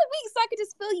so I could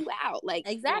just fill you out. Like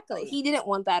exactly. He didn't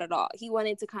want that at all. He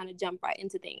wanted to kind of jump right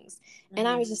into things. And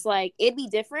I was just like, it'd be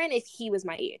different if he was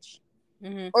my age.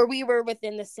 Or we were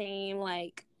within the same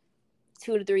like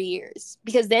 2 to 3 years,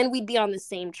 because then we'd be on the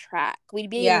same track.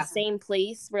 We'd be in the same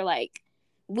place where like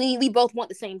we both want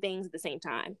the same things at the same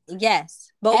time.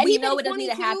 Yes, but we know it doesn't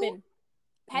need to happen.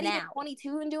 Had he been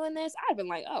 22 and doing this, I'd been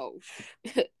like, oh,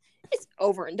 it's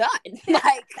over and done.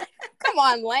 Like, come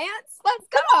on, Lance, let's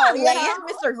go. Come on, Lance,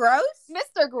 Mr. Gross.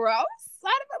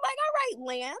 I'd have been like, all right,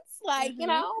 Lance, like you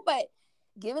know. But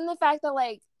given the fact that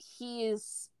like he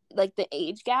is like the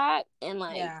age gap and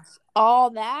like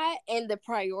all that and the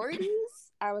priorities,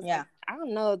 I was like, I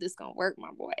don't know if this is gonna work,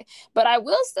 my boy, but I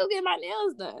will still get my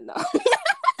nails done though.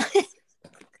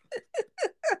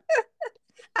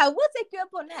 I will take you up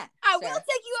on that. I will take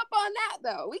you up on that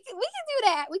though. We can do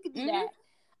that. We can do that.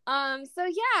 So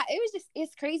yeah,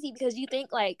 it's crazy because you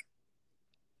think like,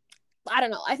 I don't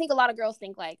know. I think a lot of girls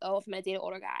think like, oh, if I'm gonna date an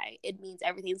older guy, it means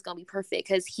everything's gonna be perfect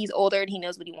because he's older and he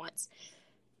knows what he wants.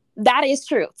 That is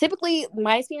true. Typically,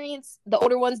 my experience, the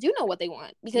older ones do know what they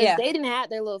want because they didn't have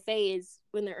their little phase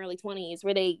in their early 20s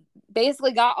where they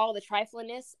basically got all the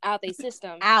triflingness out their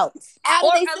system. Out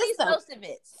or at least most of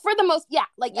it. For the most,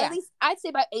 at least I'd say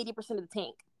about 80% of the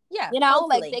tank. Yeah. You know,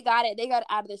 hopefully. Like they got it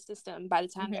out of their system by the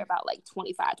time they're about like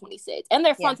 25, 26. And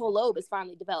their frontal lobe is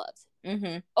finally developed.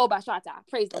 Oh, Bashata.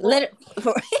 Praise the Lord.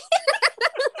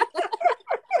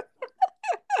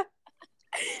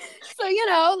 So, you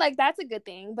know, like that's a good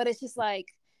thing. But it's just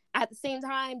like at the same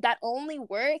time, that only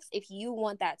works if you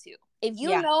want that too. If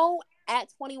you know at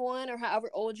 21 or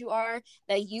however old you are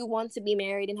that you want to be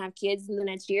married and have kids in the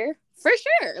next year, for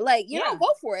sure. Like, you know, go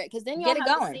for it. Because then y'all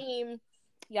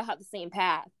have the same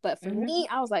path. But for me,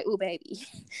 I was like, ooh, baby,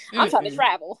 I'm trying to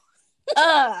travel.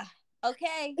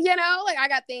 Okay. You know, like I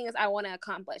got things I want to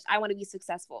accomplish. I want to be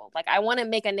successful. Like I want to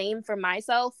make a name for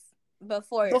myself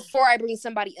before I bring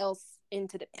somebody else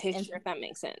into the picture, if that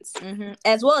makes sense.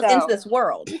 As well as into this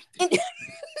world.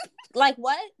 Like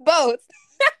what? Both.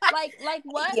 like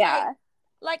what? Yeah.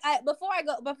 like before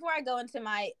I go into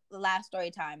my last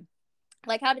story time,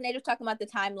 like how Danae was talking about the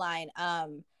timeline.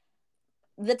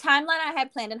 The timeline I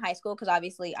had planned in high school, because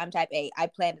obviously I'm type A, I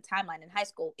planned a timeline in high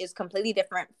school, is completely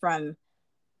different from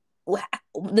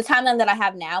the timeline that I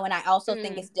have now. And I also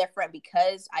think it's different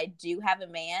because I do have a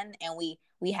man, and we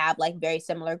have like very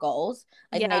similar goals,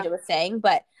 like Naja was saying.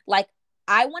 But like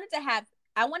I wanted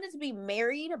to be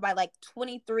married by like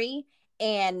 23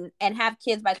 and have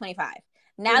kids by 25.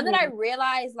 Now that I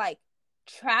realize like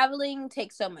traveling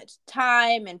takes so much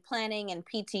time and planning and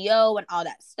PTO and all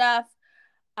that stuff,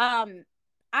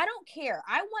 I don't care.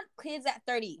 I want kids at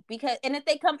 30 because, and if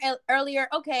they come earlier,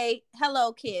 okay,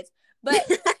 hello kids. But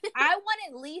I want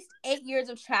at least 8 years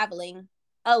of traveling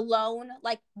alone,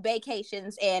 like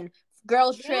vacations and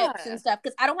girls trips and stuff,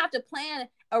 because I don't have to plan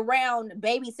around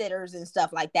babysitters and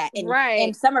stuff like that,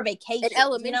 and summer vacations, in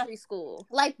elementary school.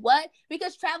 Like what?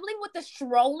 Because traveling with a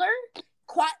stroller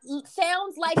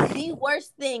sounds like the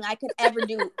worst thing I could ever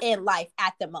do in life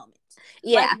at the moment.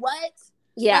 Yeah. Like what?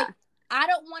 Yeah. Like, I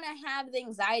don't want to have the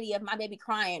anxiety of my baby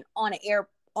crying on an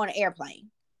airplane.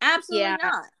 Absolutely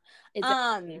not.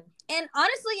 Exactly. And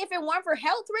honestly, if it weren't for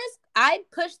health risk,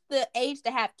 I'd push the age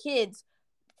to have kids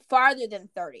farther than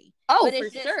 30. Oh, but for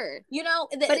sure. You know,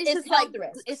 but it's just like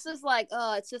risk. It's just like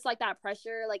that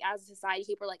pressure. Like as a society,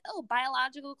 people are like, oh,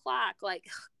 biological clock. Like,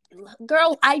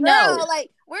 girl, I know. Girl,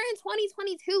 like we're in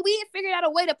 2022. We ain't figured out a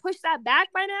way to push that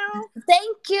back by now.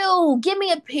 Thank you. Give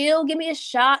me a pill. Give me a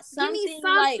shot. Something. Give me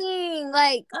something.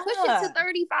 Like push it to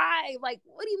 35. Like,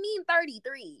 what do you mean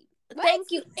 33? What? Thank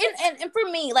you. And for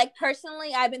me, like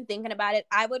personally, I've been thinking about it.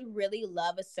 I would really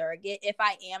love a surrogate if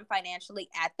I am financially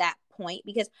at that point,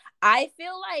 because I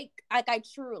feel like I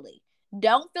truly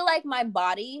don't feel like my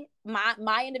body,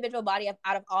 my individual body,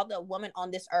 out of all the women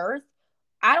on this earth,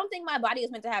 I don't think my body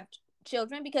is meant to have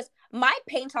children, because my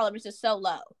pain tolerance is so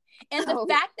low. And the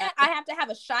fact that I have to have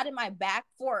a shot in my back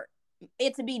for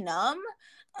it to be numb,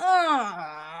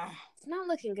 it's not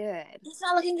looking good. It's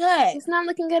not looking good. It's not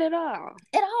looking good at all.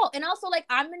 At all. And also, like,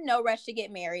 I'm in no rush to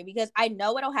get married because I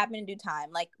know it'll happen in due time.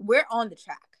 Like, we're on the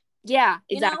track. Yeah,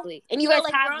 exactly. And you guys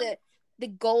have the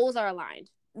goals are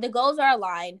aligned. The goals are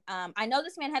aligned. I know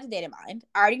this man has a date in mind.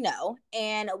 I already know.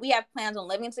 And we have plans on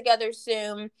living together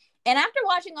soon. And after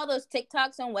watching all those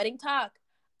TikToks on Wedding Talk,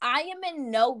 I am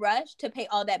in no rush to pay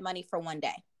all that money for one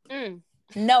day.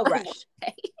 No rush.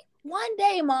 One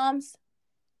day, moms.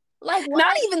 Like what?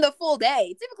 Not even the full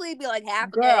day. Typically it'd be like half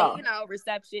a day,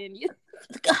 reception.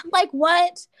 Like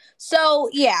what? So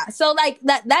yeah. So like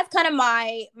that's kind of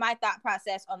my thought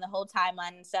process on the whole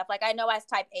timeline and stuff. Like I know as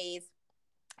type A's,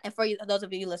 and for those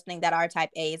of you listening that are type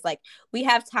A's, like we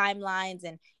have timelines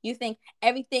and you think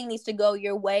everything needs to go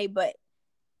your way, but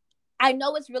I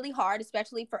know it's really hard,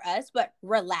 especially for us, but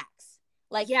relax.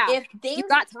 Like if things, you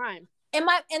got time. And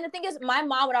the thing is, my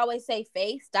mom would always say,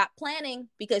 Faith, stop planning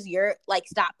because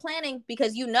stop planning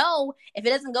because if it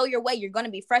doesn't go your way, you're going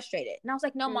to be frustrated. And I was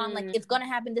like, no, mom, like it's going to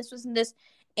happen. This was this.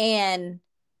 And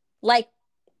like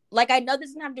I know this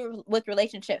doesn't have to do with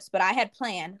relationships, but I had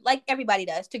planned, like everybody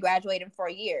does, to graduate in 4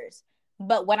 years.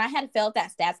 But when I had failed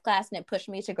that stats class and it pushed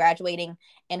me to graduating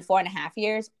in 4.5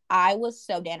 years, I was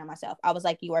so down on myself. I was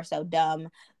like, you are so dumb.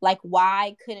 Like,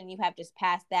 why couldn't you have just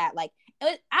passed that? Like,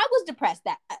 I was depressed.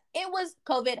 That it was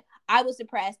COVID. I was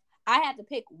depressed. I had to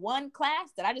pick one class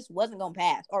that I just wasn't going to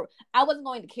pass, or I wasn't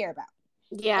going to care about.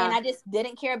 Yeah. And I just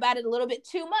didn't care about it a little bit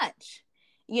too much,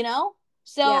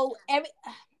 So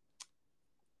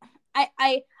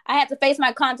I had to face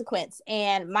my consequence,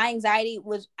 and my anxiety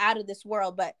was out of this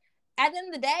world. But at the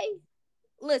end of the day,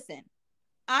 listen,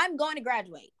 I'm going to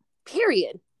graduate.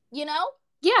 Period.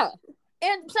 Yeah.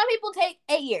 And some people take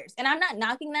 8 years, and I'm not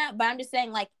knocking that, but I'm just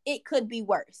saying, like, it could be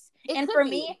worse. And for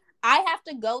me, I have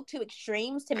to go to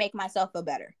extremes to make myself feel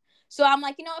better. So I'm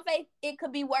like, Faith, it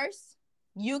could be worse.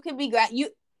 You could be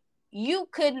you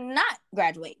could not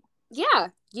graduate. Yeah,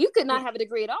 you could not have a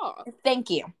degree at all.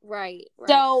 Thank you. Right.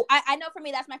 So I know for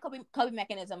me, that's my coping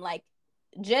mechanism. Like,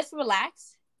 just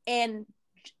relax and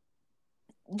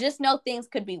just know things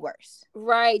could be worse.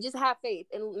 Right. Just have faith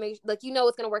and make it's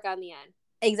going to work out in the end.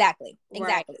 Exactly.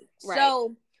 Right.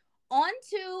 So on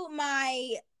to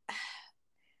my,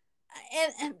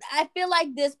 and I feel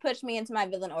like this pushed me into my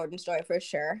villain origin story for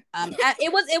sure.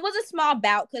 It was a small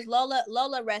bout because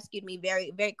Lola rescued me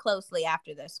very, very closely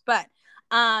after this, but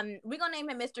we're gonna name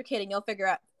him Mr. Kid, and you'll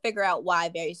figure out why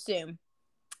very soon.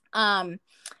 I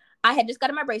had just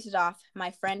gotten my braces off.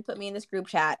 My friend put me in this group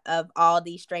chat of all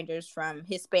these strangers from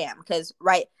his spam, because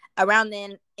right around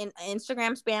then,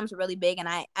 Instagram spams were really big, and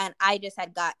I just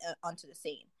had got onto the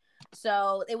scene.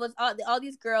 So it was all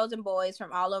these girls and boys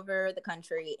from all over the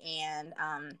country, and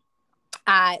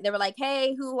they were like,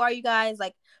 hey, who are you guys?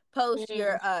 Like, post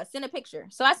your send a picture.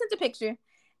 So I sent a picture,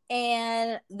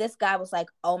 and this guy was like,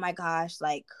 oh my gosh,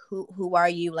 like who are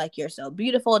you? Like, you're so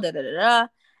beautiful, da da da da.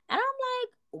 And I'm like,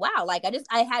 wow, like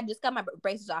I had just got my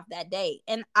braces off that day,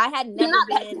 and I had never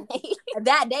been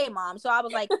that day, mom. So I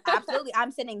was like, absolutely,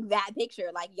 I'm sending that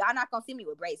picture. Like, y'all not gonna see me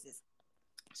with braces.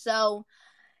 So,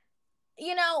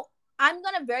 you know, I'm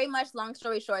gonna very much, long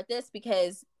story short, this,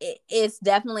 because it's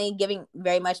definitely giving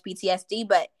very much PTSD.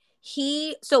 But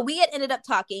we had ended up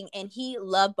talking, and he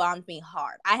love bombed me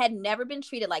hard. I had never been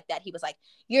treated like that. He was like,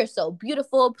 you're so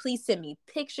beautiful, please send me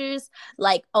pictures.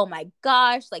 Like, oh my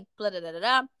gosh, like blah da da da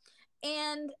da.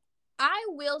 And I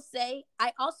will say,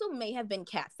 I also may have been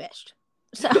catfished.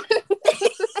 So, and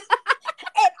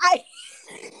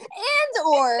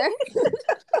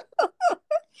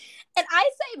I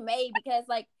say may because,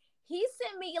 like, he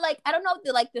sent me, like, I don't know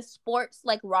what the sports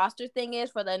like roster thing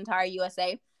is for the entire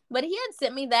USA, but he had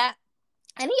sent me that.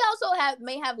 And he also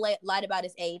may have lied about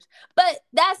his age, but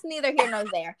that's neither here nor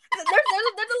there. There's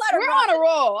a lot of We're on a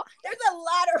roll. There's a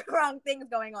lot of wrong things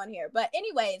going on here. But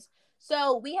anyways,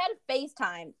 so we had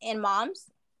FaceTime, and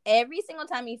moms, every single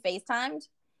time he FaceTimed,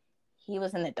 he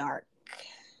was in the dark.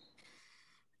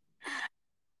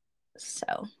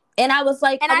 So, and I was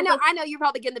like, and I know you're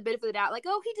probably getting the benefit of the doubt, like,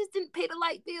 oh, he just didn't pay the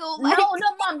light bill. Like, no,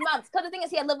 moms. Because the thing is,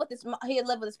 he had lived with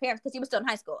his parents because he was still in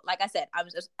high school. Like I said, I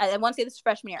want to say this is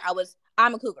freshman year.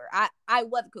 I'm a cougar. I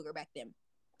was a cougar back then.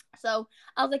 So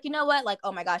I was like, you know what? Like,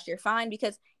 oh my gosh, you're fine,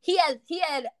 because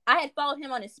I had followed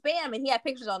him on his spam, and he had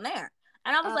pictures on there,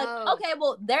 and I was like, okay,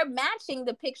 well, they're matching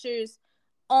the pictures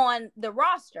on the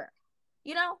roster,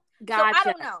 you know. Gotcha. So I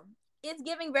don't know. It's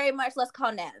giving very much. Let's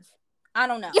call Nev. I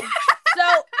don't know.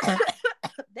 So,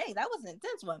 dang, that was an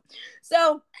intense one.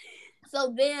 So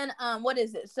then, what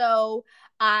is it? So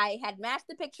I had matched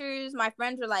the pictures. My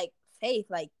friends were like, Faith,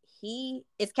 like, he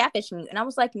is catfishing you. And I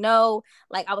was like, no.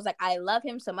 Like, I was like, I love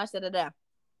him so much, da da da.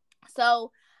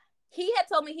 So he had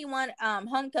told me he won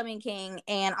Homecoming King,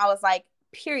 and I was like,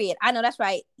 period. I know that's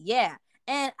right. Yeah.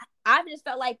 And I just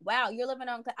felt like, wow, you're living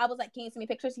on. I was like, can you send me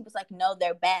pictures? He was like, no,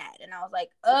 they're bad. And I was like,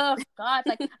 oh God,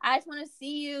 like, I just want to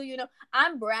see you. You know,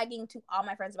 I'm bragging to all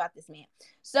my friends about this man.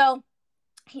 So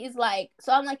he's like,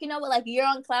 so I'm like, you know what? Like, you're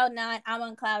on cloud 9. I'm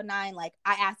on cloud 9. Like,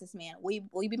 I asked this man, will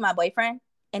you be my boyfriend?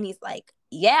 And he's like,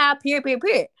 yeah, period.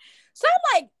 So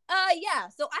I'm like, yeah.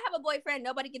 So I have a boyfriend.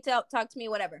 Nobody can talk to me,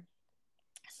 whatever.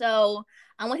 So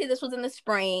I want to say this was in the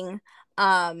spring.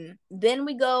 Then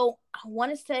we go, I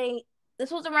want to say,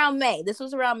 this was around May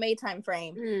time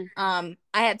frame. I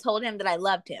had told him that I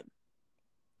loved him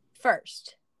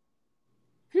first.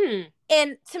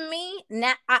 And to me,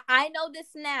 now I know this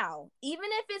now, even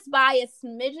if it's by a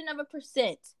smidgen of a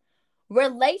percent,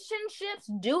 relationships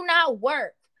do not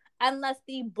work unless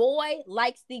the boy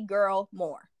likes the girl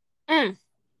more. Say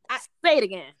it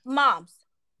again, moms.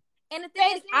 And the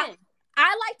thing is,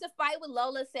 I like to fight with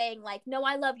Lola saying, like, no,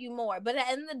 I love you more. But at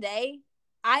the end of the day,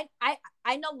 I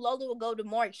know Lola will go to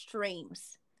more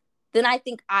extremes than I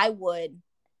think I would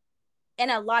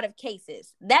in a lot of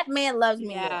cases. That man loves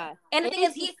me more. And the thing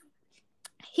is,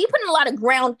 he put in a lot of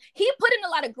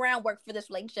groundwork for this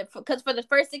relationship, because for the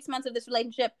first 6 months of this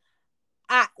relationship,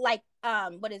 I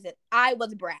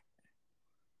was a brat.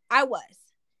 I was.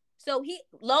 So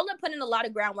Lola put in a lot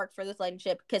of groundwork for this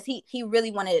relationship because he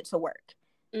really wanted it to work.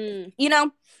 You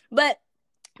know? But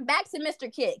back to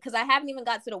Mr. Kid, because I haven't even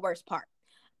got to the worst part.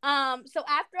 So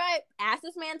after I asked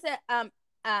this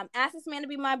man to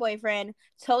be my boyfriend,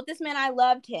 told this man I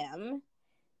loved him,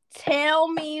 tell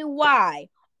me why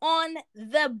on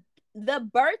the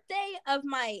birthday of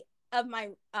my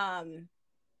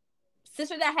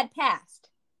sister that had passed,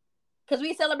 because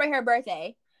we celebrate her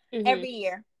birthday every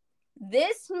year,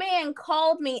 this man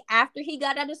called me after he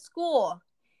got out of school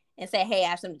and said, hey, I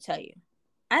have something to tell you.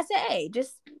 I said,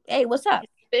 hey, what's up?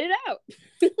 Spit it out.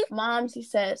 Moms, he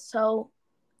said, so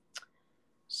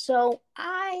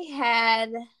I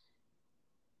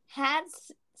had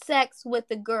sex with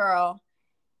a girl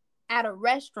at a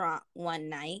restaurant one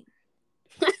night.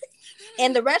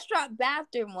 In the restaurant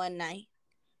bathroom one night.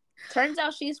 Turns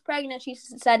out she's pregnant. She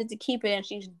decided to keep it, and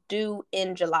she's due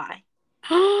in July.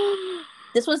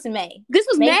 This was May.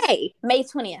 May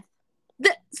 20th.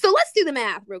 So let's do the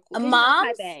math real quick.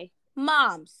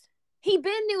 Moms. He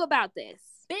been knew about this.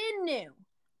 Been knew.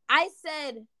 I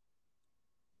said,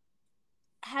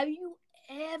 have you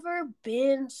ever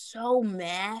been so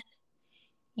mad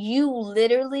you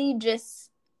literally just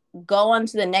go on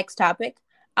to the next topic?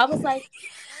 I was like,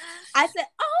 I said,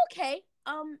 oh, okay.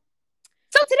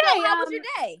 So today, how was your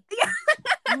day?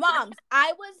 Moms,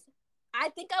 I I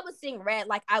think I was seeing red,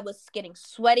 like I was getting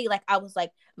sweaty, like I was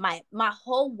like my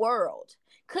whole world.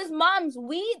 Cause moms,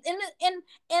 we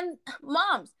in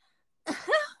moms.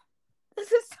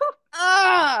 This is so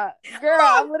girl,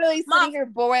 Mom, I'm literally sitting here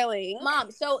boiling. Mom,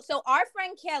 so our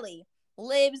friend Kelly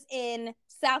lives in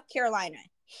South Carolina.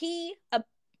 He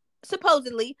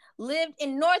supposedly lived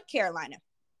in North Carolina.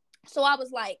 So I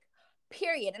was like,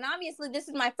 period. And obviously, this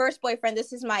is my first boyfriend.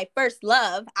 This is my first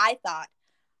love. I thought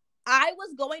I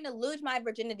was going to lose my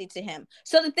virginity to him.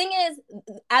 So the thing is,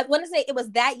 I want to say it was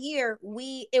that year.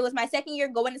 It was my second year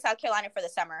going to South Carolina for the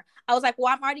summer. I was like,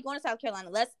 well, I'm already going to South Carolina.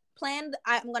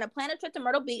 I'm going to plan a trip to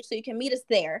Myrtle Beach so you can meet us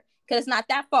there because it's not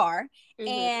that far. Mm-hmm.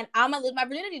 And I'm going to lose my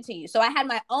virginity to you. So I had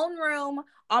my own room.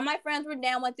 All my friends were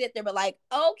down with it. They were like,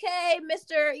 okay,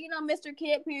 Mr.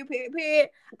 Kid, period.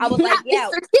 I was like, yeah,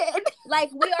 Mr. Kid. Like,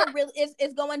 we are really,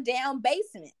 it's going down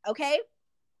basement, okay?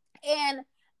 And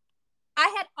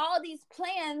I had all these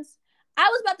plans. I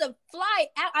was about to fly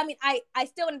out. I mean, I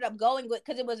still ended up going with,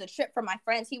 because it was a trip for my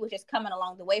friends. He was just coming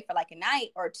along the way for like a night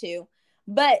or two.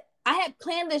 But I had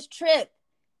planned this trip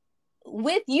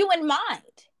with you in mind.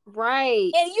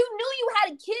 Right. And you knew you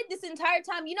had a kid this entire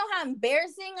time. You know how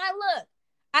embarrassing I look.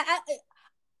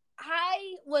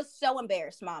 I was so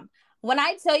embarrassed, Mom. When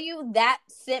I tell you that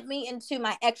sent me into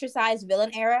my exercise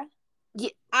villain era,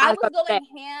 yeah, I was going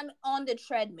ham on the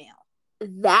treadmill.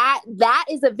 That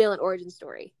is a villain origin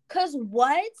story. Cause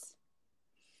what?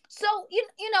 So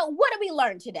you know what did we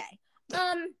learn today?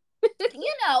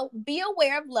 Be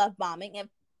aware of love bombing.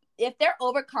 If they're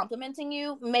over complimenting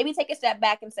you, maybe take a step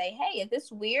back and say, hey, is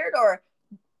this weird, or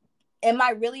am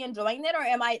I really enjoying it, or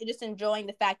am I just enjoying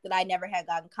the fact that I never had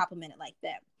gotten complimented like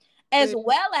that? As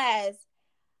well as,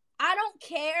 I don't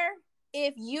care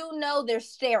if you know they're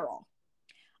sterile.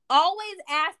 Always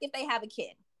ask if they have a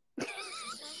kid.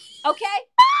 Okay?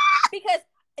 Because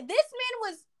this man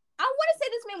was, I want to say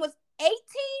this man was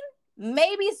 18,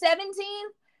 maybe 17.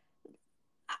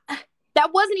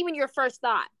 That wasn't even your first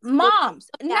thought. Moms.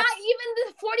 Not even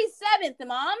the 47th,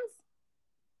 moms.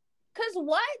 Because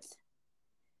what?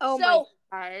 Oh, so,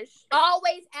 my gosh.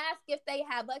 Always ask if they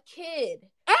have a kid.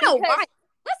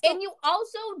 And you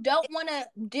also don't want to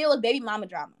deal with baby mama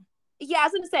drama. Yeah, I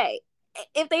was going to say,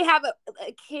 if they have a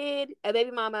kid, a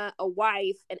baby mama, a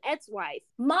wife, an ex-wife,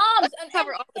 moms,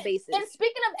 cover all the bases. And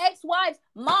speaking of ex-wives,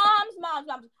 moms,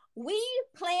 we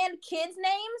planned kids'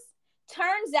 names.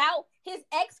 Turns out his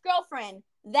ex-girlfriend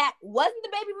that wasn't the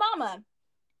baby mama,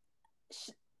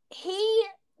 he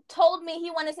told me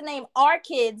he wanted to name our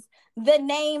kids the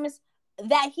names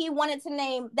that he wanted to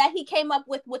name, that he came up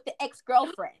with the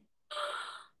ex-girlfriend.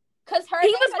 Because he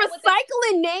was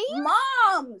recycling names?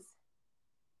 Moms.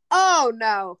 Oh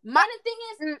no. And the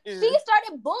thing is, she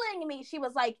started bullying me. She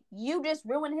was like, you just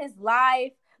ruined his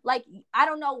life. Like, I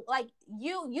don't know, like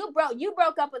you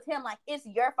broke up with him. Like, it's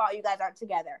your fault you guys aren't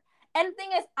together. And the thing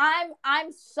is,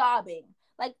 I'm sobbing.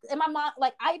 Like, and my mom,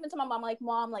 like, I even told my mom, like,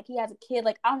 Mom, like, he has a kid.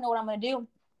 Like, I don't know what I'm going to do.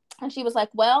 And she was like,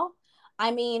 well,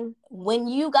 I mean, when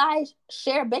you guys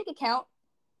share a bank account,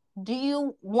 do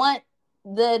you want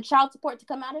the child support to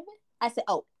come out of it? I said,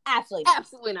 oh, absolutely not.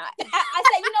 Absolutely not. I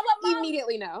said, you know what, Mom?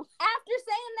 Immediately no. After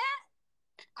saying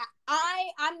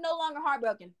that, I'm no longer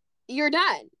heartbroken. You're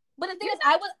done. But the thing is,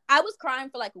 I was crying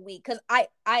for like a week because I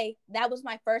that was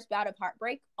my first bout of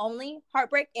heartbreak,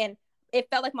 and it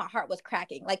felt like my heart was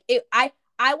cracking. Like I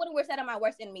wouldn't wish that on my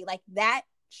worst enemy. Like, that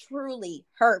truly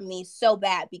hurt me so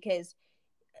bad because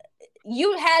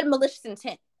you had malicious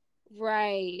intent.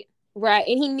 Right. And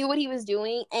he knew what he was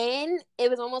doing, and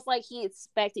it was almost like he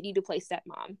expected you to play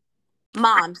stepmom.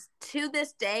 Moms, to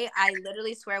this day, I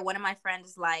literally swear one of my friends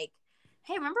is like,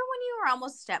 hey, remember when you were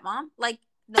almost a stepmom? Like,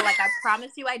 no, like, I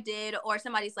promise you I did. Or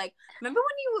somebody's like, remember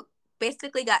when you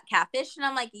basically got catfished? And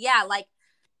I'm like, yeah, like,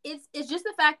 it's just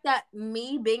the fact that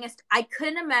me being I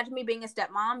couldn't imagine me being a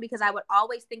stepmom because I would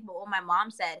always think about what my mom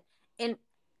said. And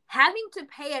having to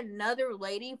pay another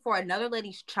lady for another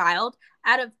lady's child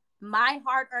out of my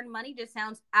hard-earned money just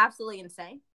sounds absolutely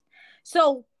insane.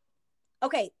 So,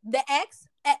 okay, the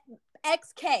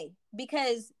XK,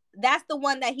 because that's the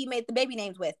one that he made the baby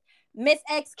names with. Miss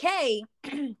XK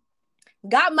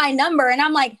got my number, and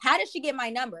I'm like, how did she get my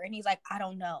number? And he's like, I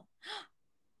don't know.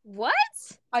 What?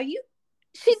 Are you?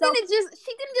 She didn't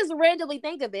just randomly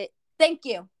think of it. Thank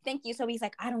you. So he's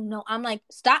like, I don't know. I'm like,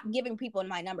 stop giving people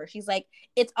my number. She's like,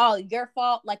 it's all your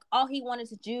fault. Like, all he wanted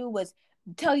to do was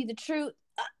tell you the truth.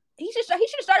 He should have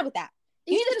started with that.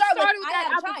 He should have started with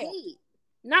that out the gate.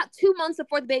 Not 2 months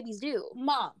before the baby's due.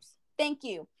 Moms, thank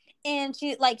you. And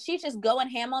she's just going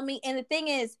ham on me. And the thing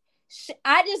is,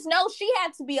 I just know she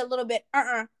had to be a little bit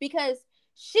because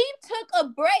she took a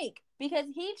break because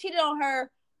he cheated on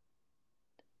her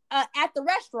at the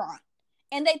restaurant,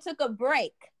 and they took a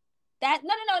break. That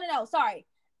no. Sorry,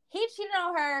 he cheated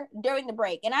on her during the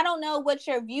break, and I don't know what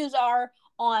your views are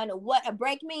on what a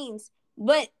break means,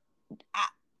 but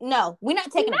no, we're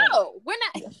not taking a break. No, we're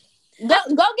not.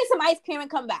 Go get some ice cream and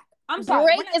come back. I'm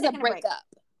sorry. Break is a breakup.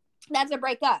 That's a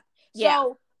breakup. Yeah.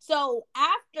 So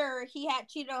after he had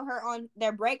cheated on her on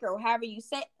their break or however you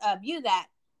say view that,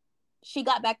 she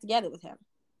got back together with him.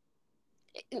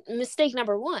 Mistake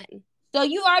number one. So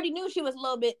you already knew she was a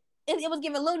little bit. It was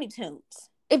giving Looney Tunes.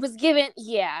 It was given.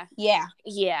 Yeah. Yeah.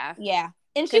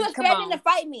 And she was threatening to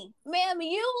fight me, ma'am.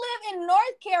 You live in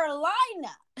North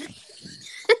Carolina.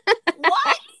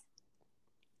 What?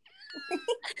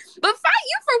 But fight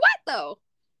you for what though?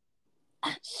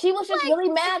 She was just really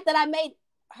mad that I made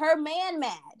her man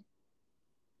mad.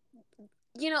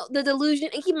 You know, the delusion.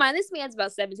 And keep in mind, this man's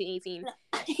about 17, 18.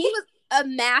 He was a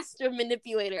master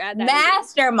manipulator at that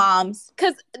Master age. Moms.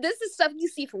 Because this is stuff you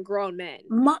see from grown men.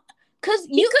 Because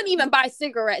he couldn't even buy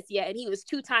cigarettes yet, and he was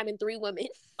 2-timing 3 women.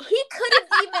 He couldn't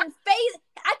even face.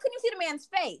 I couldn't even see the man's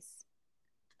face.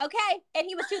 Okay? And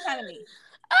he was 2-timing me.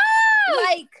 Oh!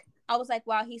 Like, I was like,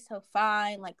 wow, he's so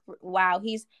fine. Like, wow,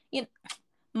 he's, you know,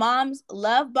 moms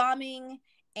love bombing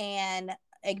and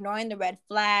ignoring the red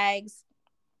flags.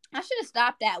 I should have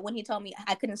stopped that when he told me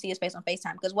I couldn't see his face on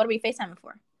FaceTime. Because what are we FaceTiming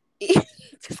for?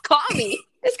 Just call me.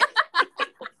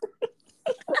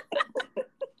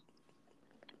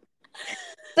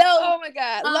 So, oh my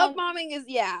God, love bombing is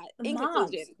in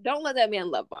conclusion, don't let that man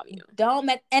love bomb you.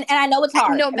 And I know it's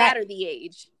hard. No matter the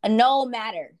age. No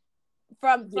matter.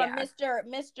 From Mr.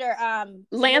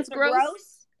 Lance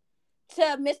Gross to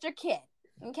Mr. Kid.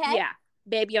 Okay? Yeah.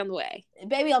 Baby on the way. And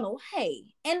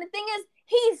the thing is,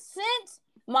 he sent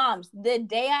moms the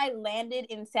day I landed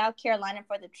in South Carolina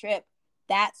for the trip.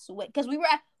 That's what, because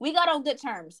we got on good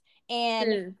terms.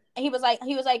 And he was like,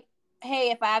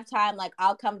 hey, if I have time, like,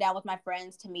 I'll come down with my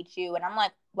friends to meet you. And I'm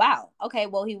like, wow, okay,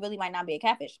 well, he really might not be a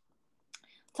catfish.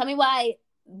 Tell me why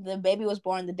the baby was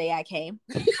born the day I came.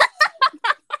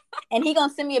 And he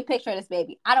gonna send me a picture of this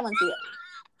baby. I don't want to see it.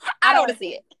 I don't want to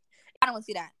see it. I don't want to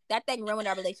see that. That thing ruined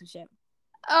our relationship.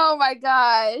 Oh my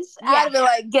gosh. Yeah. I'd have been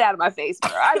like, get out of my face,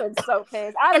 bro. I'd have been so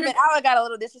pissed. I would have got a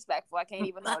little disrespectful. I can't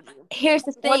even hold you. Here's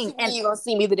the thing. And you gonna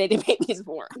see me the day the baby's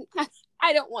born.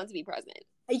 I don't want to be present.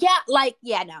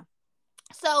 No.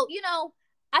 So, you know,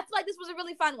 I feel like this was a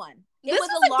really fun one. This was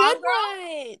a long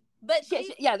one. But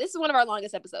this is one of our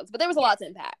longest episodes. But there was a lot to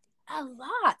unpack. A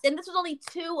lot. And this was only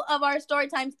 2 of our story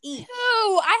times each. 2.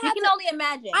 You can only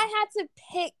imagine. I had to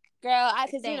pick, girl.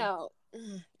 Because, you know,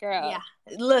 girl. Yeah.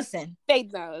 Listen.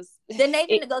 Faith knows. The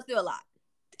nation goes through a lot.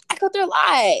 I go through a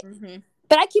lot. Mm-hmm.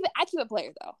 But I keep it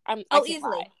player, though. I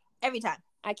easily. Lie. Every time.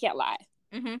 I can't lie.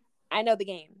 Mm-hmm. I know the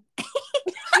game.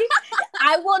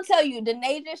 I will tell you,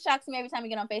 Danae just shocks me every time we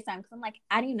get on FaceTime because I'm like,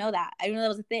 I didn't know that. I didn't know that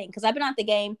was a thing because I've been out the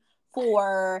game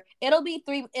for it'll be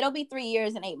 3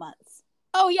 years and 8 months.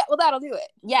 Oh yeah, well that'll do it.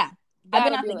 Yeah, I've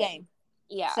been out the game.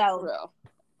 Yeah, so for real.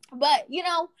 But you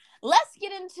know, let's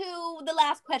get into the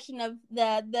last question of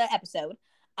the episode.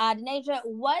 Denasia,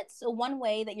 what's one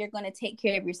way that you're going to take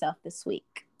care of yourself this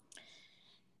week?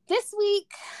 This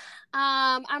week,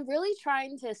 I'm really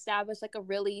trying to establish like a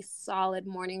really solid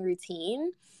morning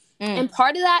routine. And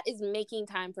part of that is making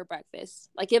time for breakfast.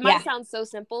 Like it might sound so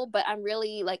simple, but I'm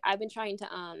really like, I've been trying to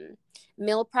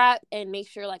meal prep and make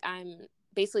sure like I'm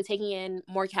basically taking in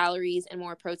more calories and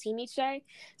more protein each day.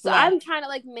 So I'm trying to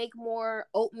like make more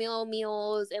oatmeal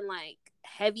meals and like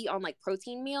heavy on like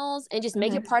protein meals and just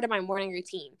make it part of my morning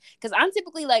routine. Because I'm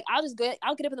typically like, I'll get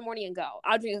up in the morning and go.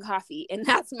 I'll drink a coffee and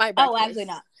that's my breakfast. Oh, absolutely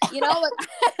not. You know,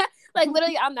 like like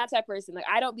literally I'm that type of person. Like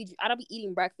I don't be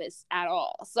eating breakfast at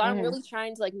all. So I'm really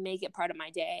trying to like make it part of my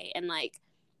day and like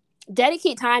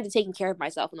dedicate time to taking care of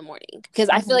myself in the morning. Because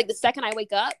I feel like the second I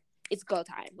wake up, it's go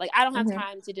time. Like I don't have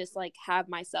time to just like have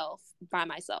myself by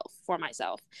myself for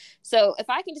myself. So if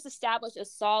I can just establish a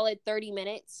solid 30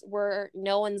 minutes where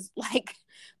no one's like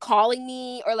calling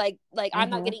me or like I'm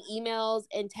not getting emails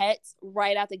and texts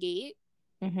right out the gate,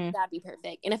 that'd be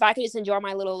perfect. And if I could just enjoy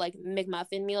my little like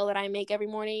McMuffin meal that I make every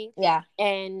morning,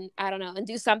 and I don't know, and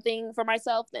do something for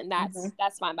myself, then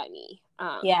that's fine by me.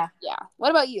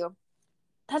 What about you?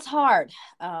 That's hard.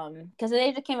 Because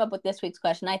they just came up with this week's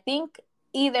question. I think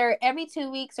either every 2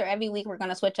 weeks or every week we're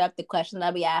gonna switch up the question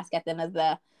that we ask at the end of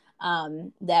the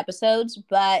episodes.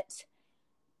 But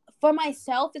for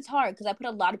myself, it's hard because I put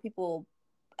a lot of people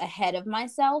ahead of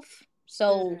myself.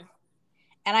 So.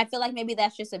 And I feel like maybe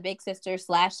that's just a big sister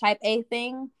 / type A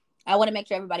thing. I want to make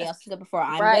sure everybody else is good before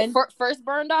I'm good.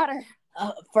 Firstborn daughter.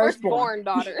 Firstborn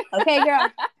daughter. Okay, girl.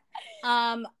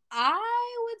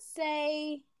 I would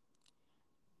say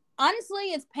Honestly,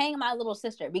 it's paying my little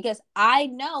sister because I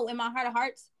know in my heart of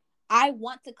hearts, I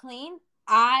want to clean.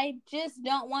 I just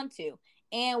don't want to.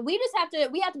 And we have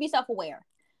to be self-aware.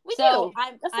 So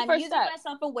I'm using my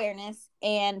self-awareness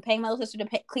and paying my little sister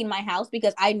to clean my house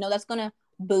because I know that's going to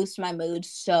boost my mood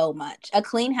so much. A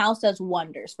clean house does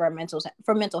wonders for mental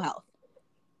health.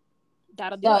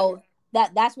 That'll do it.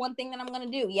 That's one thing that I'm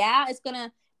going to do. Yeah, it's going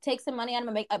to take some money out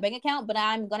of my bank account, but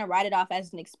I'm going to write it off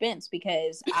as an expense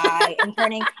because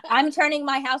I'm turning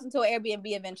my house into an Airbnb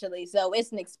eventually. So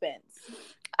it's an expense.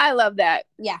 I love that.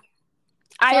 Yeah.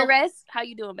 IRS, how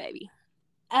you doing, baby?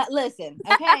 Listen,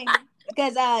 okay.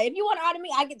 Because if you want to audit me,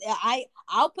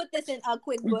 I'll put this in a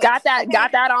quick book. Got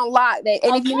that on lock.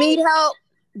 And if you need help,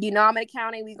 I'm in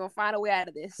accounting. We're gonna find a way out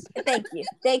of this. Thank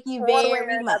you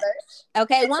very much.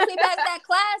 Okay, once we pass that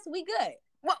class, we good.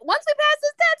 Once we pass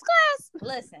this tax class,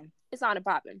 listen, it's on and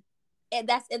popping. And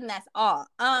that's all.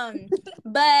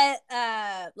 But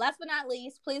last but not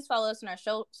least, please follow us on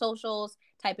our socials.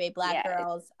 Type A Black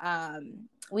Girls.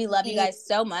 We love you guys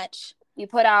so much. You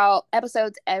put out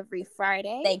episodes every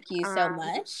Friday. Thank you so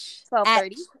much.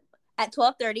 12:30 at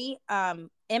 12:30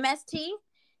 MST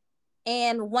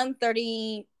and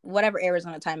 1:30 whatever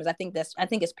Arizona time is. I think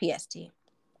it's PST.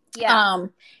 Yeah.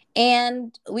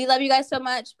 And we love you guys so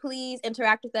much. Please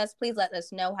interact with us. Please let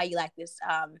us know how you like this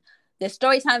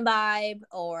storytime vibe,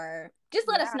 or just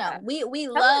let us know. We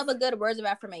love a good words of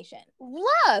affirmation.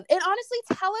 Love. And honestly,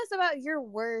 tell us about your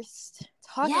worst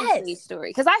talking stage story.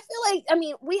 Because I feel like,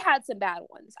 we had some bad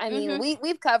ones.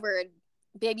 We've covered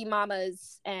baby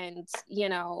mamas and, 2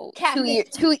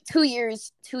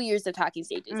 years of talking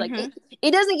stages. Like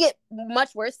it doesn't get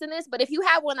much worse than this, but if you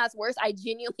have one that's worse, I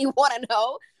genuinely want to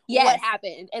know what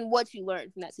happened and what you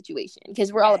learned from that situation,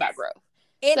 because we're all about growth.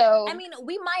 We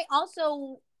might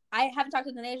also, I haven't talked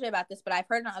to Denasia about this, but I've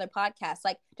heard on other podcasts,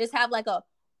 like just have like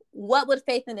what would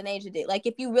Faith and Denasia do? Like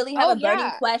if you really have a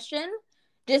burning question,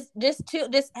 just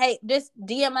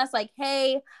DM us like,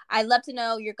 hey, I'd love to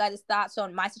know your guys' thoughts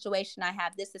on my situation. I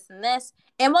have this, and this,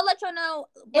 and we'll let y'all know.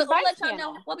 We'll let y'all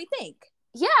know what we think.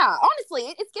 Yeah, honestly,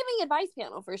 it's giving advice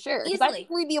panel for sure. Because I think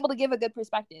we'd be able to give a good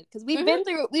perspective because we've been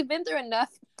through enough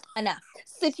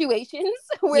situations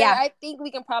where I think we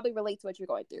can probably relate to what you're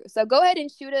going through. So go ahead and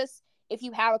shoot us if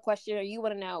you have a question or you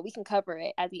want to know. We can cover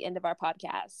it at the end of our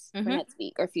podcast for next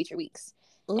week or future weeks.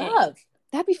 Love. And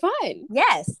that'd be fun.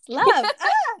 Yes, love.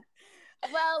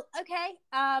 Well, okay.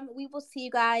 We will see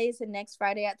you guys next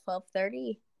Friday at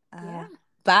 12:30.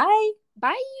 Bye.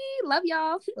 Bye. Love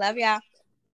y'all. Love y'all.